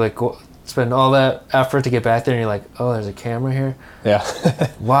amazing. You like go spend all that effort to get back there, and you're like, oh, there's a camera here. Yeah.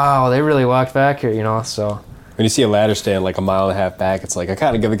 Wow, they really walked back here, you know. So when you see a ladder stand like a mile and a half back, it's like I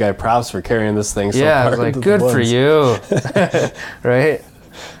kind of give the guy props for carrying this thing. Yeah, far it's like into good the for woods. you, right?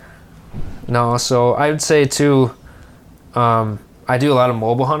 No, so I would say too, I do a lot of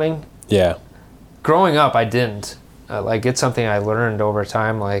mobile hunting. Yeah. Growing up, I didn't. Like, it's something I learned over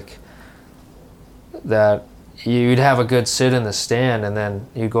time, like that you'd have a good sit in the stand, and then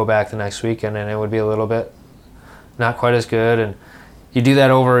you'd go back the next weekend, and it would be a little bit not quite as good. And you do that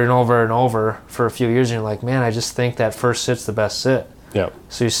over and over and over for a few years, and you're like, man, I just think that first sit's the best sit. Yeah.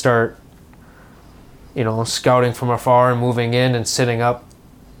 So you start, you know, scouting from afar and moving in and sitting up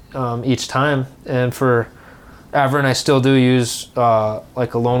each time. And for Everett, I still do use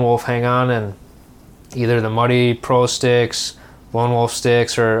like a Lone Wolf hang-on and either the Muddy Pro sticks, Lone Wolf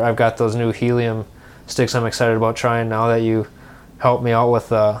sticks, or I've got those new helium sticks I'm excited about trying now that you helped me out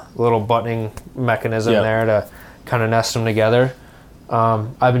with a little buttoning mechanism there to kind of nest them together.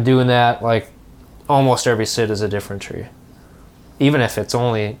 I've been doing that, like almost every sit is a different tree. Even if it's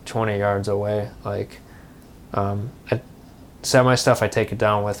only 20 yards away, like I set my stuff, I take it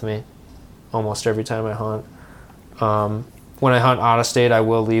down with me almost every time I hunt. When I hunt out of state, I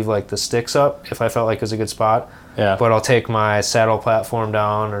will leave like the sticks up if I felt like it's a good spot. Yeah. But I'll take my saddle platform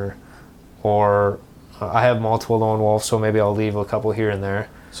down, or I have multiple Lone Wolves, so maybe I'll leave a couple here and there.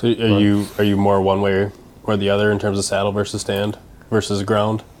 So are you more one way or the other in terms of saddle versus stand versus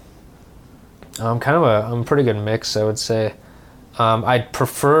ground? I'm a pretty good mix, I would say. I'd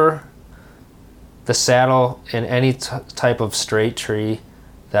prefer the saddle in any type of straight tree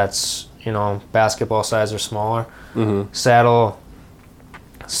that's, you know, basketball size or smaller. Mm-hmm. Saddle,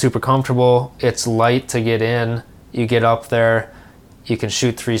 super comfortable. It's light to get in. You get up there, you can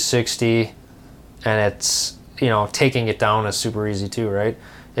shoot 360, and it's, you know, taking it down is super easy too, right?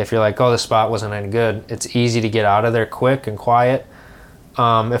 If you're like, oh, this spot wasn't any good, it's easy to get out of there quick and quiet.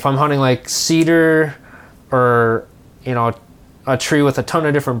 If I'm hunting like cedar or, you know, a tree with a ton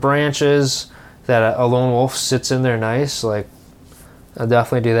of different branches that a Lone Wolf sits in there nice, like I'll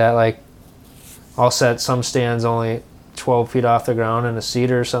definitely do that. Like I'll set some stands only 12 feet off the ground in a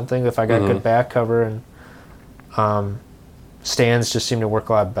cedar or something if I got good back cover, and stands just seem to work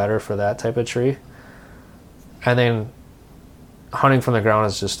a lot better for that type of tree. And then hunting from the ground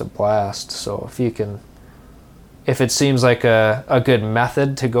is just a blast. So if it seems like a good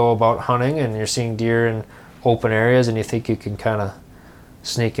method to go about hunting and you're seeing deer in open areas and you think you can kind of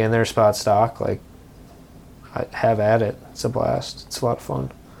sneak in there, spot stock, like have at it. It's a blast. It's a lot of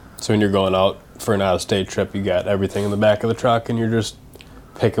fun. So when you're going out for an out-of-state trip, you got everything in the back of the truck and you're just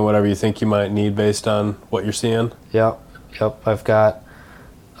picking whatever you think you might need based on what you're seeing? Yep. I've got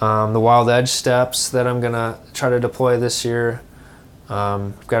the Wild Edge steps that I'm going to try to deploy this year.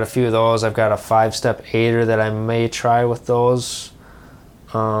 I've got a few of those. I've got a 5-step aider that I may try with those.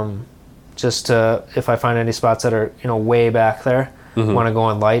 Just to, if I find any spots that are, you know, way back there, want to go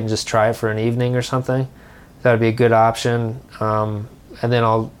in light and just try it for an evening or something, that would be a good option. And then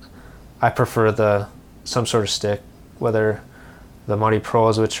I prefer some sort of stick, whether the Muddy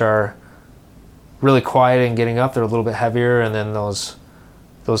Pros, which are really quiet and getting up, they're a little bit heavier, and then those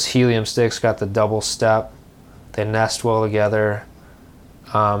helium sticks got the double step, they nest well together.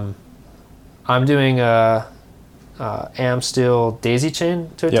 I'm doing a Amsteel daisy chain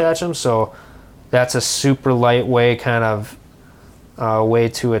to attach them, so that's a super lightweight kind of way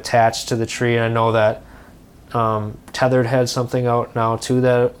to attach to the tree. And I know that Tethered had something out now too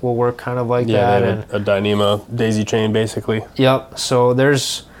that will work kind of like that. And a Dyneema daisy chain basically. Yep. So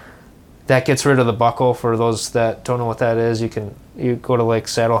that gets rid of the buckle. For those that don't know what that is, you go to like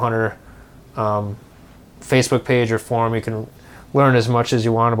Saddle Hunter Facebook page or forum. You can learn as much as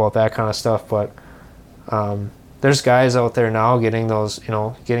you want about that kind of stuff. But there's guys out there now getting those, you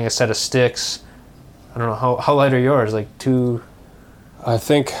know, getting a set of sticks. I don't know how light are yours? Like 2? I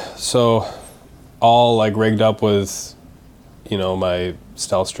think so. All like rigged up with, you know, my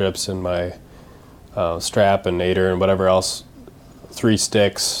stealth strips and my strap and nader and whatever else. 3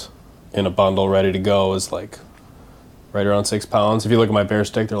 sticks in a bundle ready to go is like right around 6 pounds. If you look at my bear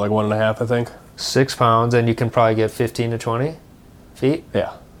stick, they're like 1.5, I think. 6 pounds, and you can probably get 15 to 20 feet.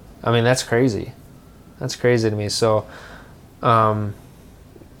 Yeah. I mean, that's crazy. That's crazy to me. So, I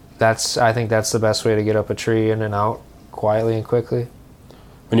think that's the best way to get up a tree in and out quietly and quickly.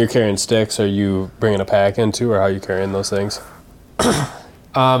 When you're carrying sticks, are you bringing a pack in too, or how are you carrying those things?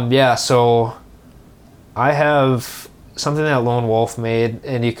 Yeah, so I have something that Lone Wolf made,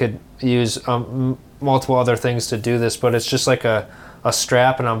 and you could use multiple other things to do this, but it's just like a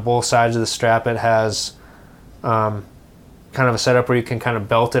strap, and on both sides of the strap it has kind of a setup where you can kind of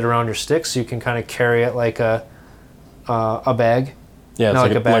belt it around your stick, so you can kind of carry it like a bag. Yeah, it's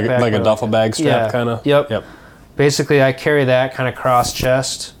like a backpack, like a duffel bag strap kind of. Yep. Basically, I carry that kind of cross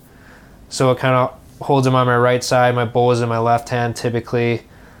chest, so it kind of holds them on my right side. My bowl is in my left hand typically,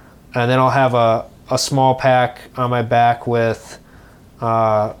 and then I'll have a small pack on my back with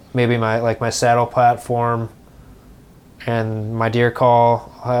maybe my saddle platform and my deer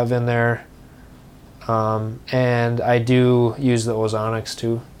call I'll have in there. And I do use the Ozonics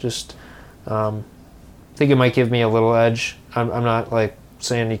too. Just think it might give me a little edge. I'm not like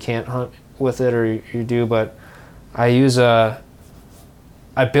saying you can't hunt with it or you do, but I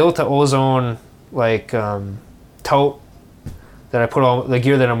built the Ozone tote that I put all the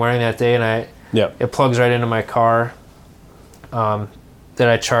gear that I'm wearing that day, and it plugs right into my car. That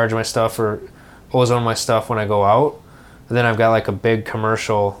I charge my stuff or Ozone my stuff when I go out. And then I've got like a big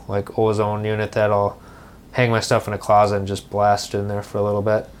commercial like Ozone unit that I'll hang my stuff in a closet and just blast in there for a little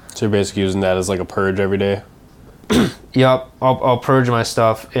bit. So you're basically using that as like a purge every day? Yep, I'll purge my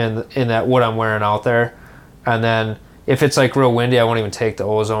stuff in that what I'm wearing out there, and then if it's like real windy, I won't even take the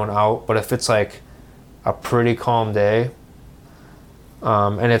Ozone out. But if it's like a pretty calm day,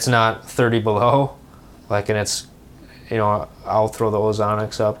 and it's not 30 below, and it's, I'll throw the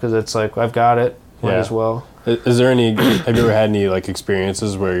Ozonics up because it's like I've got it. Might as well. Is there any? Have you ever had any like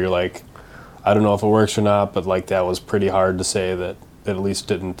experiences where you're like, I don't know if it works or not, but like that was pretty hard to say that it at least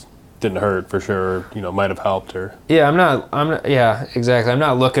didn't hurt for sure, might have helped or. Yeah, I'm not, yeah, exactly. I'm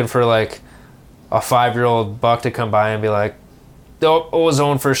not looking for like a 5-year-old buck to come by and be like, oh,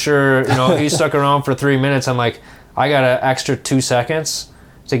 Ozone for sure. He stuck around for 3 minutes. I'm like, I got an extra 2 seconds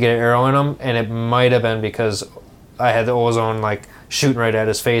to get an arrow in him. And it might have been because I had the Ozone like shooting right at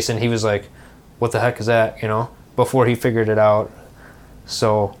his face. And he was like, what the heck is that? Before he figured it out.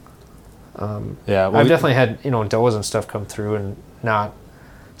 So, I've definitely had, does and stuff come through and not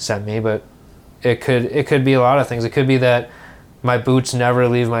sent me, but it could be a lot of things. It could be that my boots never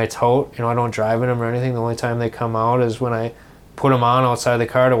leave my tote. I don't drive in them or anything. The only time they come out is when I put them on outside the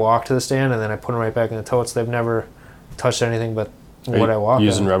car to walk to the stand, and then I put them right back in the tote. So they've never touched anything but what I walk in.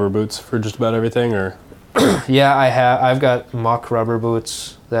 Using rubber boots for just about everything, or? Yeah, I've got muck rubber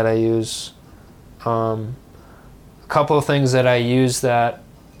boots that I use. A couple of things that I use that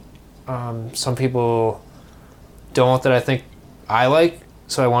some people don't that I think I like.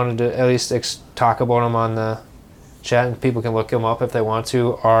 So I wanted to at least talk about them on the chat, and people can look them up if they want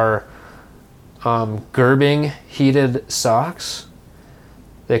to, are Gerbing heated socks.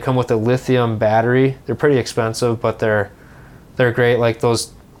 They come with a lithium battery. They're pretty expensive, but they're great. Like the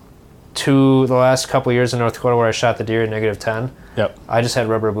last couple years in North Dakota where I shot the deer at -10, I just had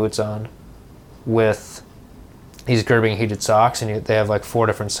rubber boots on with these Gerbing heated socks, and they have like 4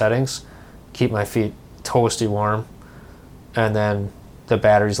 different settings. Keep my feet toasty warm, and then the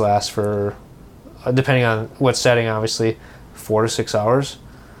batteries last for, depending on what setting, obviously, 4 to 6 hours.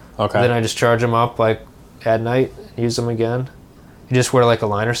 Okay. Then I just charge them up like at night, use them again. You just wear like a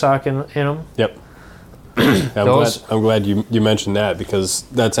liner sock in them. Yep. I'm glad you mentioned that, because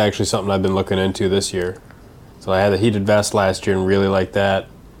that's actually something I've been looking into this year. So I had a heated vest last year and really liked that.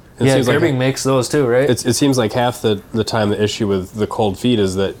 Gerbing makes those too, right? It seems like half the time the issue with the cold feet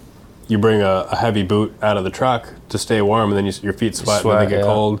is that you bring a heavy boot out of the truck to stay warm, and then your feet sweat when they get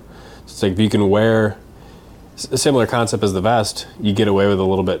cold. So it's like if you can wear a similar concept as the vest, you get away with a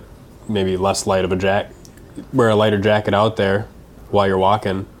little bit maybe less light of a jacket. Wear a lighter jacket out there while you're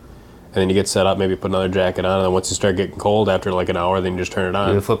walking, and then you get set up, maybe put another jacket on, and then once you start getting cold after like an hour, then you just turn it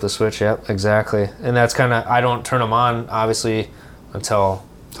on. You flip the switch, yep, exactly. And that's kind of, I don't turn them on, obviously, until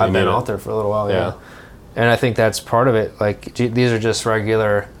I've been out there for a little while, yeah. And I think that's part of it. Like, these are just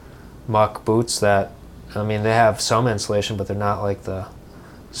regular muck boots that, they have some insulation, but they're not like the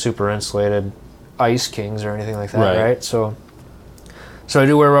super insulated Ice Kings or anything like that, right? So I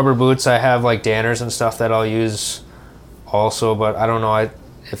do wear rubber boots. I have like Danners and stuff that I'll use also, but I don't know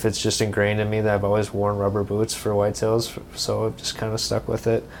if it's just ingrained in me that I've always worn rubber boots for whitetails, so I've just kind of stuck with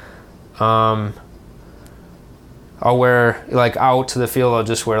it. I'll wear, like, out to the field, I'll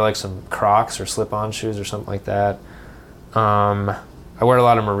just wear like some Crocs or slip-on shoes or something like that. I wear a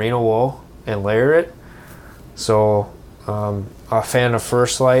lot of merino wool and layer it. So a fan of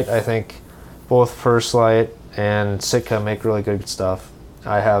First Light. I think both First Light and Sitka make really good stuff.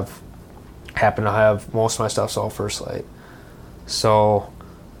 I happen to have most of my stuff's all First Light. So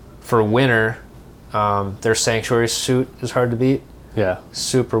for winter, their Sanctuary suit is hard to beat. Yeah.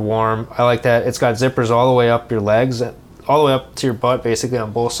 Super warm. I like that. It's got zippers all the way up your legs, all the way up to your butt, basically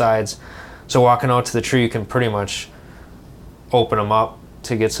on both sides. So walking out to the tree, you can pretty much open them up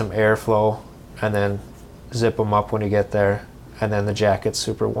to get some airflow, and then zip them up when you get there. And then the jacket's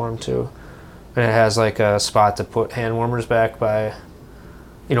super warm too. And it has like a spot to put hand warmers back by,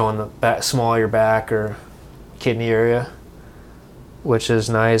 in the back, small of your back or kidney area, which is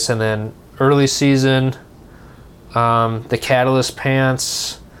nice. And then early season, the Catalyst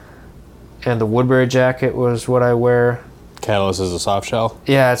pants and the Woodbury jacket was what I wear. Catalyst is a soft shell?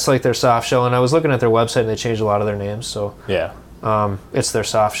 Yeah, it's like their soft shell. And I was looking at their website and they changed a lot of their names. So yeah, it's their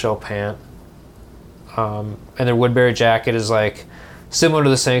soft shell pant. And their Woodbury jacket is like similar to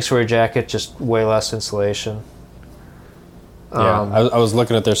the Sanctuary jacket, just way less insulation. Yeah, I was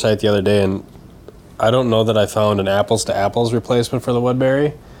looking at their site the other day, and I don't know that I found an apples-to-apples replacement for the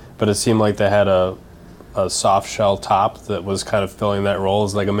Woodbury, but it seemed like they had a soft shell top that was kind of filling that role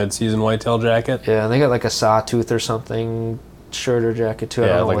as like a mid-season whitetail jacket. Yeah, and they got like a sawtooth or something shirt or jacket too.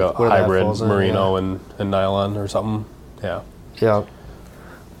 Yeah, like a hybrid merino and nylon or something. Yeah. Yeah.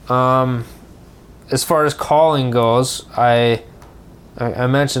 As far as calling goes, I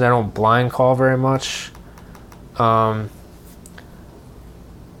mentioned I don't blind call very much. I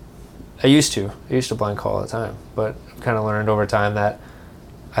used to blind call all the time, but I've kind of learned over time that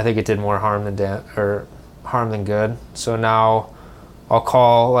I think it did more harm than good. So now I'll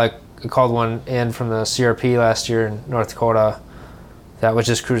call, like I called one in from the CRP last year in North Dakota that was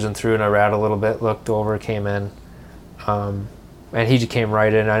just cruising through, and I rattled a little bit, looked over, came in. And he just came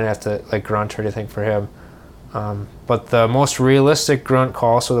right in. I didn't have to like grunt or anything for him. But the most realistic grunt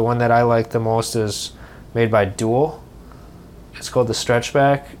call, so the one that I like the most, is made by Dual. It's called the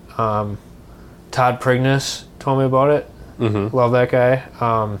Stretchback. Todd Prigness told me about it. Mm-hmm. Love that guy.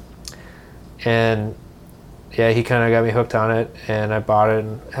 And yeah, he kind of got me hooked on it, and I bought it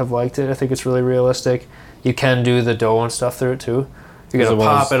and have liked it. I think it's really realistic. You can do the dough and stuff through it too. You gotta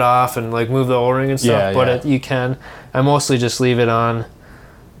pop it off and like move the O-ring and stuff, but you can. I mostly just leave it on,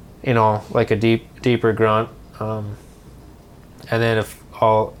 like a deeper grunt. And then if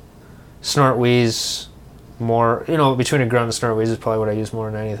I'll snort wheeze more, between a grunt and snort wheeze is probably what I use more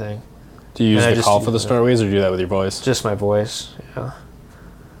than anything. Do you use the call for the snort wheeze, or do you do that with your voice? Just my voice, yeah.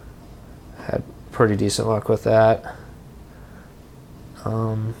 Had pretty decent luck with that.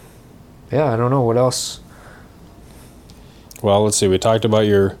 Yeah, I don't know what else. Well, let's see. We talked about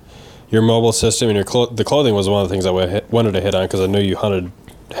your mobile system, and the clothing was one of the things I wanted to hit on, because I know you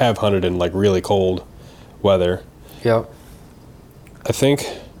have hunted in like really cold weather. Yep. I think,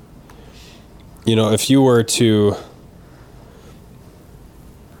 if you were to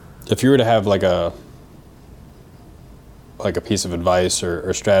have like a piece of advice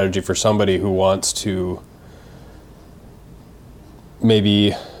or strategy for somebody who wants to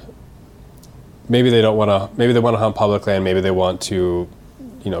maybe they want to hunt public land, maybe they want to,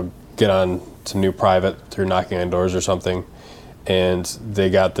 get on to new private through knocking on doors or something, and they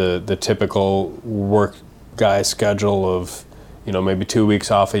got the typical work guy schedule of, maybe 2 weeks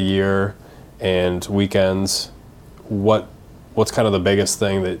off a year and weekends. What's kind of the biggest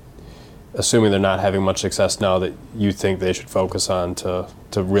thing that, assuming they're not having much success now, that you think they should focus on to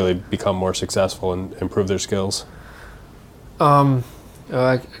really become more successful and improve their skills?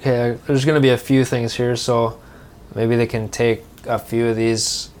 Okay, there's going to be a few things here, so maybe they can take a few of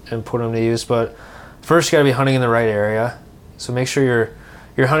these and put them to use. But first, you got to be hunting in the right area. So make sure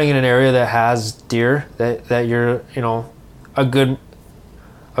you're hunting in an area that has deer, that you're a good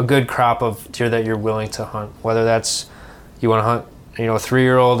crop of deer that you're willing to hunt. Whether that's you want to hunt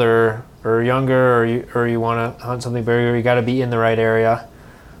 3-year-old or younger, or you want to hunt something bigger, you got to be in the right area.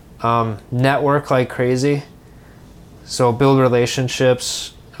 Network like crazy. So build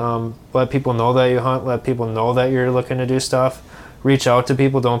relationships, let people know that you hunt, let people know that you're looking to do stuff. Reach out to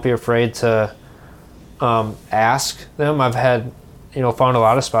people, don't be afraid to ask them. I've had, found a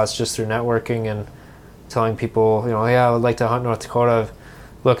lot of spots just through networking and telling people, I would like to hunt North Dakota,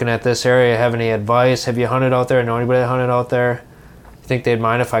 looking at this area, have any advice? Have you hunted out there? Know anybody that hunted out there? You think they'd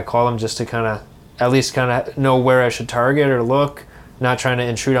mind if I call them just to at least know where I should target or look, not trying to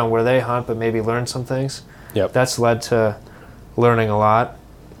intrude on where they hunt, but maybe learn some things? Yep. That's led to learning a lot.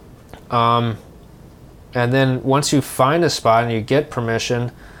 And then once you find a spot and you get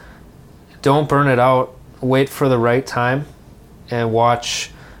permission, don't burn it out. Wait for the right time and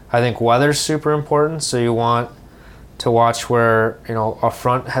watch. I think weather's super important, so you want to watch where a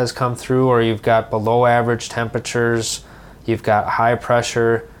front has come through, or you've got below average temperatures, you've got high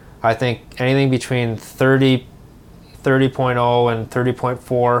pressure. I think anything between 30.0 and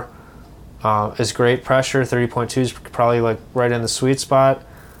 30.4 is great pressure. 30.2 is probably like right in the sweet spot.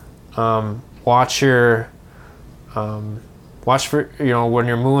 Watch for when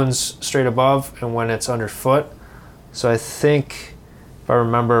your moon's straight above and when it's underfoot. So I think, if I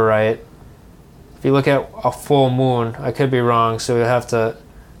remember right, if you look at a full moon, I could be wrong, so you have to,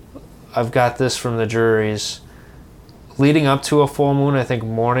 I've got this from the juries. Leading up to a full moon, I think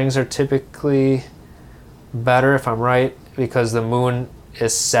mornings are typically better, if I'm right, because the moon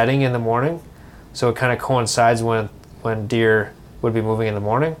is setting in the morning, so it kind of coincides when deer would be moving in the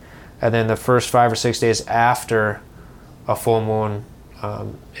morning. And then the first 5 or 6 days after a full moon,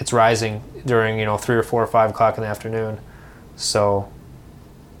 it's rising during 3 or 4 or 5 o'clock in the afternoon. So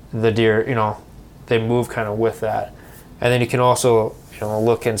the deer, they move kind of with that. And then you can also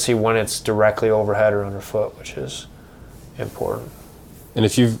look and see when it's directly overhead or underfoot, which is important. And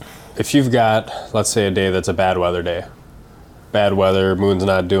if you've got, let's say, a day that's a bad weather day, bad weather, moon's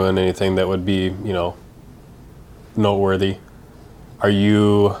not doing anything that would be noteworthy, are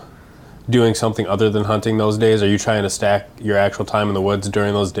you doing something other than hunting those days? Are you trying to stack your actual time in the woods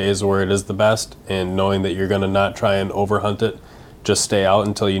during those days where it is the best, and knowing that you're going to not try and overhunt it, just stay out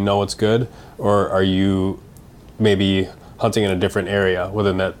until you know it's good? Or are you maybe hunting in a different area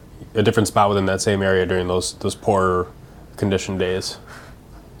a different spot within that same area during those poorer condition days?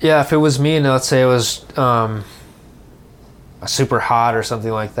 Yeah, if it was me, and let's say it was super hot or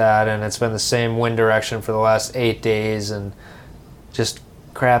something like that, and it's been the same wind direction for the last 8 days and just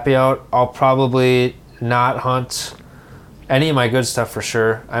crappy out, I'll probably not hunt any of my good stuff for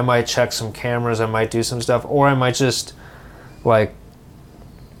sure. I might check some cameras, I might do some stuff, or I might just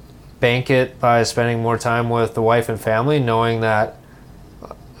bank it by spending more time with the wife and family, knowing that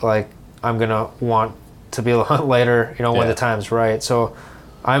I'm gonna want to be able to hunt later, when the time's right. So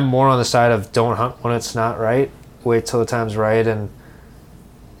I'm more on the side of don't hunt when it's not right. Wait till the time's right. And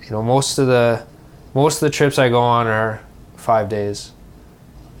most of the trips I go on are 5 days.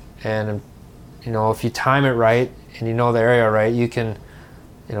 And if you time it right and you know the area right, you can,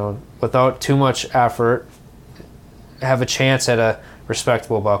 without too much effort, have a chance at a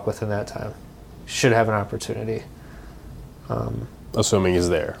respectable buck within that time. Should have an opportunity. Assuming he's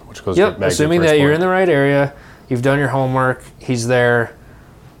there, which goes back assuming to that you're in the right area, you've done your homework, he's there,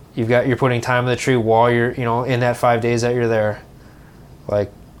 you're putting time in the tree while you're in that 5 days that you're there.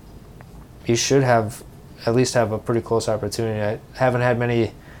 You should at least have a pretty close opportunity. I haven't had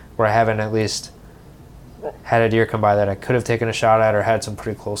many where I haven't at least had a deer come by that I could have taken a shot at or had some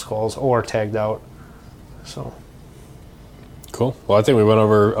pretty close calls or tagged out. So cool. Well, I think we went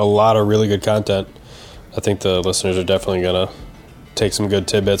over a lot of really good content. I think the listeners are definitely going to take some good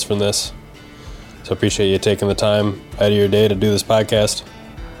tidbits from this. So appreciate you taking the time out of your day to do this podcast.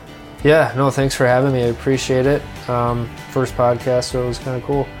 Yeah, no, thanks for having me. I appreciate it. First podcast, so it was kind of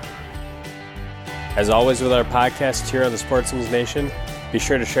cool. As always with our podcast here on the Sportsman's Nation, be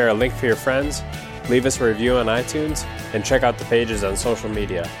sure to share a link for your friends, leave us a review on iTunes, and check out the pages on social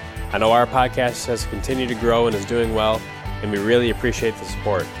media. I know our podcast has continued to grow and is doing well, and we really appreciate the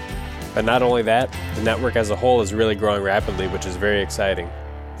support. But not only that, the network as a whole is really growing rapidly, which is very exciting.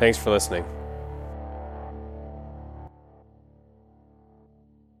 Thanks for listening.